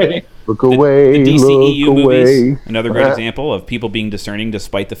away! Look away, the DCEU look movies, away. another great example of people being discerning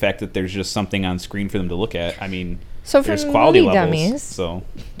despite the fact that there's just something on screen for them to look at. I mean, So there's from quality movie levels. dummies, So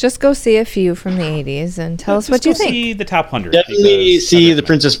just go see a few from the 80s and tell us just what you go think. See the top 100. Definitely because see I The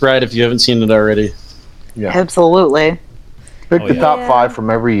Princess Bride if you haven't seen it already. Yeah. Absolutely. Pick Oh, the yeah. top Yeah. 5 from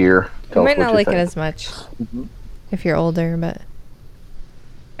every year. You Tell us might what not you like it think. as much if you're older, but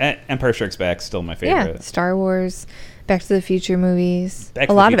Empire Strikes Back still my yeah, favorite. Star Wars, Back to the Future movies, Back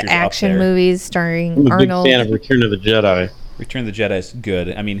to a the lot of Future's up action there. movies starring I'm a Arnold. big fan of Return of the Jedi. Return of the Jedi is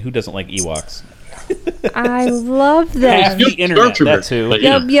good. I mean, who doesn't like Ewoks? I love Half them. the internet, Stormtrooper, that too. but, you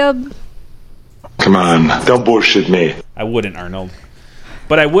know. Yub yub. Come on, don't bullshit me. I wouldn't, Arnold.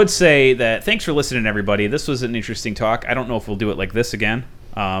 But I would say that thanks for listening, everybody. This was an interesting talk. I don't know if we'll do it like this again.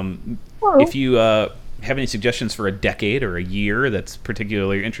 If you have any suggestions for a decade or a year that's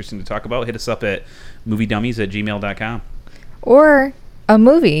particularly interesting to talk about, hit us up at moviedummies@gmail.com. Or a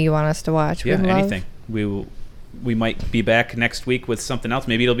movie you want us to watch. Yeah, We'd love- anything. We might be back next week with something else.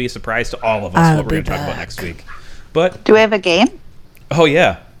 Maybe it'll be a surprise to all of us I'll what we're be going to talk about back. next week. But, Do we have a game? oh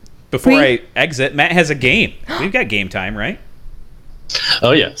yeah. Before We- I exit, Matt has a game. We've got game time, right?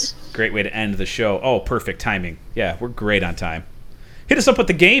 Oh, yes. Great way to end the show. Oh, perfect timing. Yeah, we're great on time. Hit us up with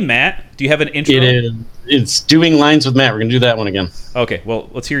the game, Matt. Do you have an intro? It's Doing Lines with Matt. We're going to do that one again. Okay, well,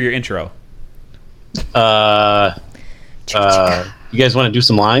 let's hear your intro. You guys want to do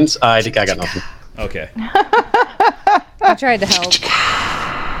some lines? I think I got nothing. Okay. I tried to help.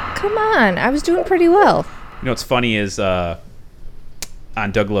 Come on, I was doing pretty well. You know what's funny is on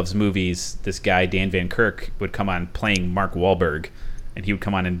Doug Loves Movies, this guy, Dan Van Kirk, would come on playing Mark Wahlberg, and he would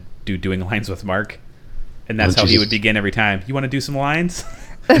come on and do Doing Lines with Mark. And that's Oh, how he Jesus. would begin every time. You want to do some lines?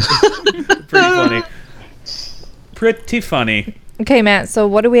 Pretty funny. Pretty funny. Okay, Matt. So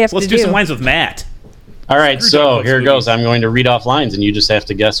what do we have So let's to do do? some lines with Matt. All right, Screw Doug so Loves here it goes. Movies. I'm going to read off lines, and you just have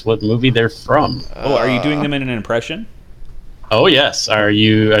to guess what movie they're from. Oh, are you doing them in an impression? Oh, yes. Are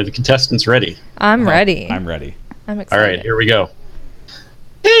the contestants ready? I'm ready. I'm ready. I'm All excited. right, here we go.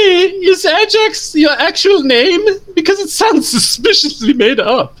 Hey, is Ajax your actual name? Because it sounds suspiciously made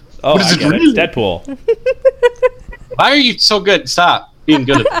up. Oh, What is I it get really? it. It's Deadpool. Why are you so good? Stop being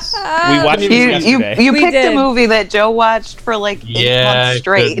good at this. We watched it yesterday. You We picked did. a movie that Joe watched for like 8 months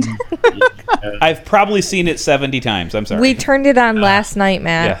straight. I've probably seen it 70 times. I'm sorry. We turned it on last night,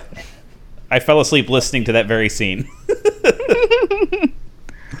 Matt. Yeah. I fell asleep listening to that very scene.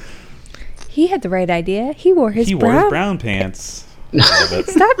 He had the right idea. He wore his He brown. wore his brown pants. I love it.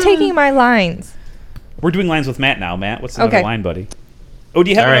 Stop taking my lines. We're doing lines with Matt now. Matt, what's another Okay. line, buddy? Oh, do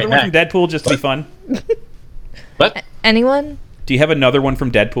you have All right, another one from Matt. Deadpool just to be fun? What? Anyone? Do you have another one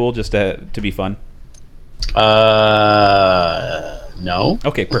from Deadpool just to be fun? No.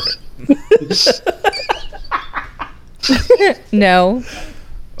 Okay, perfect. No.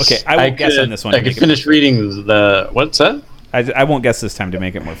 Okay, I won't guess on this one. I to could make it finish reading the. What's that? I won't guess this time to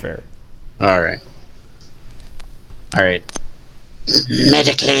make it more fair. All right. All right.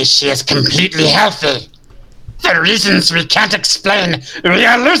 Medically, she is completely healthy. For reasons we can't explain, we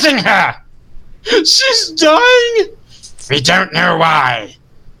are losing her. She's dying. We don't know why.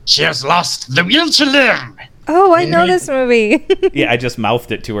 She has lost the will to live. Oh, I know this movie. Yeah, I just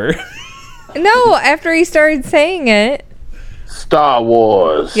mouthed it to her. No, after he started saying it. Star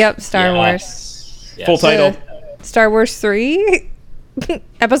Wars. Yep, Star Wars. Yes. Full title. Star Wars 3?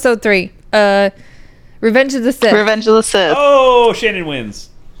 Episode 3. Revenge of the Sith. Revenge of the Sith. Oh, Shannon wins.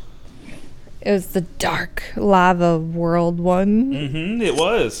 It was the Dark Lava World one. Mm-hmm, it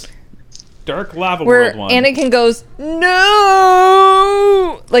was. Dark Lava Where World one. Anakin goes,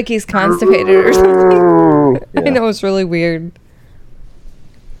 no! Like he's constipated or something. I know, it's really weird.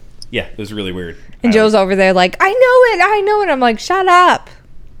 Yeah, it was really weird. And Joe's over there like, I know it. I'm like, shut up.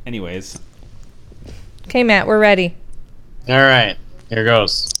 Anyways. Okay, Matt, we're ready. All right. Here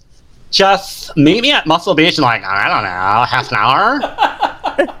goes. Just meet me at Muscle Beach in like, I don't know, half an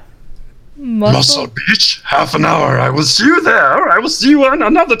hour. Muscle. Beach, half an hour. I will see you there. I will see you on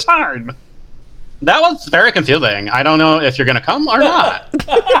another time. That was very confusing. I don't know if you're going to come or not.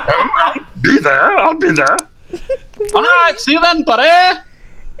 Be there. I'll be there. All right. See you then, buddy.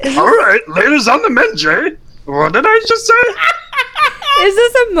 All right. Later's on the men, Jay. What did I just say? Is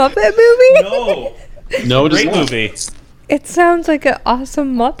this a Muppet movie? No. No, just Great movie. It sounds like an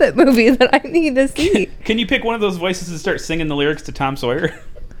awesome Muppet movie that I need to see. Can you pick one of those voices and start singing the lyrics to Tom Sawyer?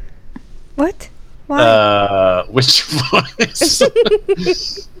 What? Why? Which voice?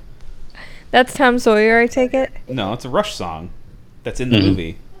 That's Tom Sawyer, I take it? No, it's a Rush song that's in the Mhm.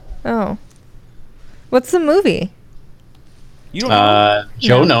 movie. Oh. What's the movie? You don't know?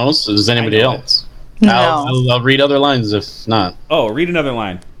 Joe No. knows. Does anybody I know else? No. I'll read other lines if not. Oh, read another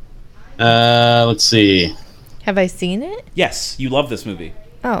line. Let's see. Have I seen it? Yes, you love this movie.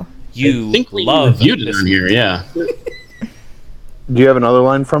 Oh. You I think we love reviewed it this on here, yeah. Do you have another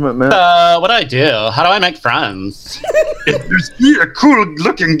line from it, Matt? What do I do? How do I make friends? If you see a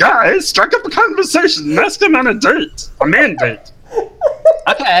cool-looking guy, strike up a conversation and ask him on a date. A man date.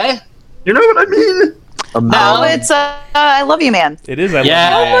 Okay. You know what I mean? No, it's I Love You Man. It is. I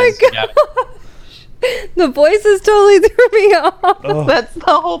Yeah. Oh my God. The voices totally threw me off. Oh. That's the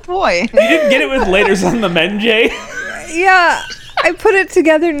whole point. You didn't get it with Later's on the Men, Jay? Yeah, I put it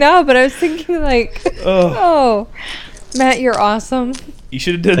together now, but I was thinking like, Oh. oh, Matt, you're awesome. You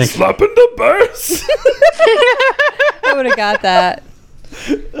should have done slapping the bass. I would have got that.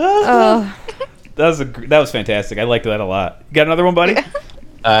 Oh, That was fantastic. I liked that a lot. You got another one, buddy?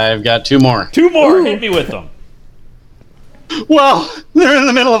 I've got 2 more. 2 more. Hit me with them. Well, they're in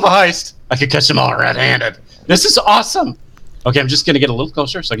the middle of a heist. I could catch them all red-handed. This is awesome. Okay, I'm just going to get a little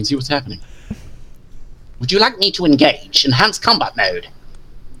closer so I can see what's happening. Would you like me to engage Enhanced Combat Mode?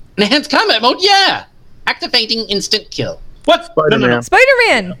 Enhanced Combat Mode? Yeah! Activating instant kill. What? Spider-Man.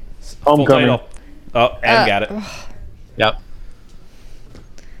 Spider-Man. Full Homecoming. title. Oh, Adam got it. Yep.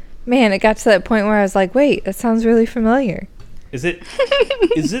 Man, it got to that point where I was like, wait, that sounds really familiar. Is it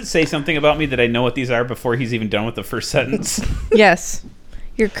say something about me that I know what these are before he's even done with the first sentence? Yes,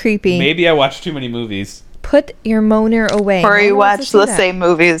 you're creepy. Maybe I watched too many movies. Put your moaner away. Or No you one wants watch to see the that. same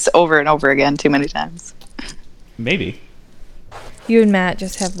movies over and over again too many times. Maybe. You and Matt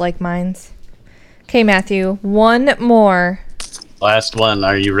just have like minds. Okay, Matthew, one more. Last one.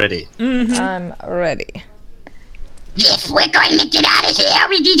 Are you ready? I'm ready. If we're going to get out of here,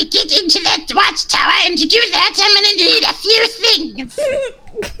 we need to get into that watchtower, and to do that, I'm going to need a few things.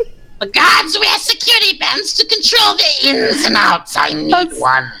 The guards wear security bands to control the ins and outs. I need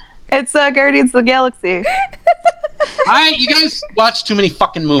one. It's Guardians of the Galaxy. You guys watch too many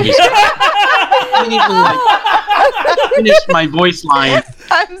fucking movies. I didn't even finish my voice line.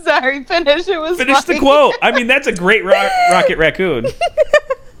 I'm sorry, finish. It was Finish the funny. quote. I mean, that's a great Rocket Raccoon.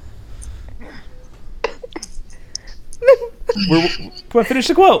 Come on, finish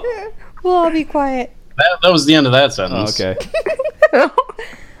the quote. We'll all be quiet. That was the end of that Oh, sentence. okay.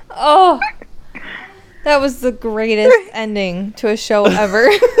 Oh, that was the greatest ending to a show ever.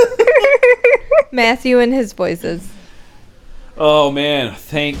 Matthew and his voices. Oh, man.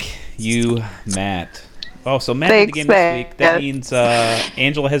 Thank you, Matt. Oh, so Matt had the Thanks, game Matt. this week. That means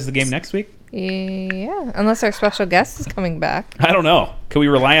Angela has the game next week? Yeah, unless our special guest is coming back. I don't know. Can we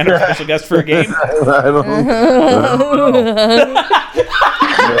rely on our special guest for a game? I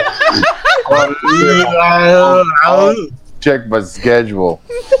don't check my schedule.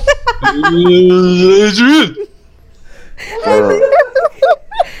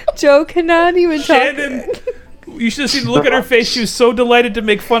 Joe cannot even talk. Shannon, you should have seen the look on her face. She was so delighted to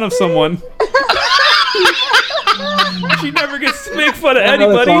make fun of someone. She never gets to make fun of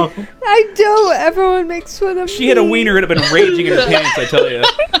anybody. I don't. Everyone makes fun of She had a wiener. It would have been raging in her pants, I tell you.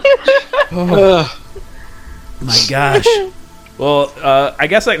 Oh, my gosh. Well, I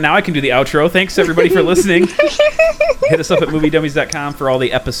guess now I can do the outro. Thanks, everybody, for listening. Hit us up at moviedummies.com for all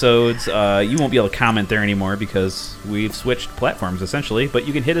the episodes. You won't be able to comment there anymore because we've switched platforms, essentially. But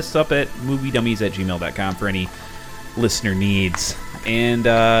you can hit us up at moviedummies@gmail.com for any listener needs. And,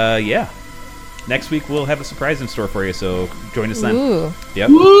 yeah. Next week, we'll have a surprise in store for you, so join us then. Ooh.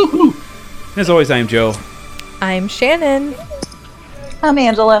 Yep. As always, I am Joe. I'm Shannon. I'm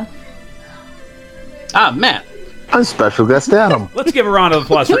Angela. Matt. I'm special guest Adam. Let's give a round of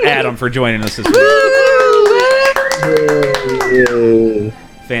applause for Adam for joining us this week. Yay.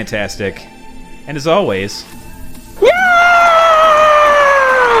 Fantastic. And as always...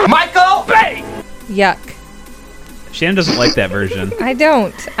 Michael Bay! Yuck. Shannon doesn't like that version. I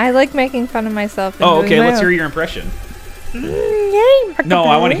don't. I like making fun of myself. And Oh, doing okay, my let's own. hear your impression. Yay, No,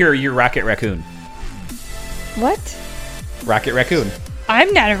 I want to hear your Rocket Raccoon. What? Rocket Raccoon.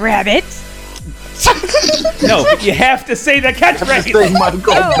 I'm not a rabbit. No, but you have to say the catchphrase. Say Michael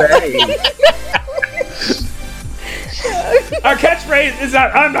Bay. Our catchphrase is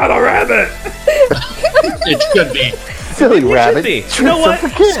that I'm not a rabbit. It could be. Silly Should rabbit. be. You know what?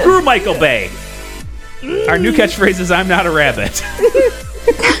 Screw Michael Bay. Our new catchphrase is I'm not a rabbit.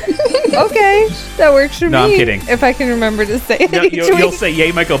 Okay, that works for me. No, I'm kidding. If I can remember to say it No, each you'll week. say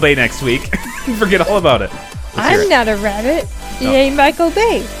yay Michael Bay next week. Forget all about it. Let's hear I'm it. not a rabbit. Yay, Michael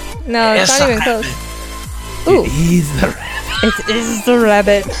Bay. No, it's not even close. Ooh, He's the rabbit. it is the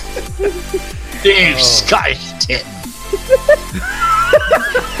rabbit. Dave Skyked it.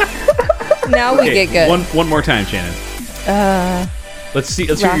 Now we get good. One more time, Shannon. Let's see.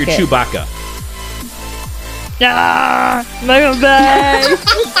 Let's hear your Rocket. Chewbacca. Michael Bay.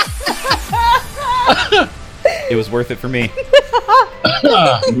 It was worth it for me.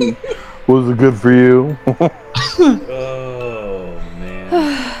 Was it good for you? Oh man.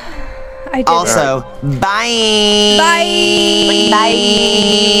 I did. Also, bye.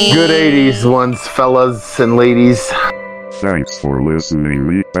 Bye. Good 80s ones, fellas and ladies. Thanks for listening,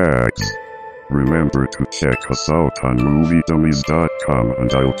 meatbags. Remember to check us out on moviedummies.com,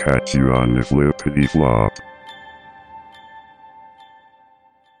 and I'll catch you on the flippity flop.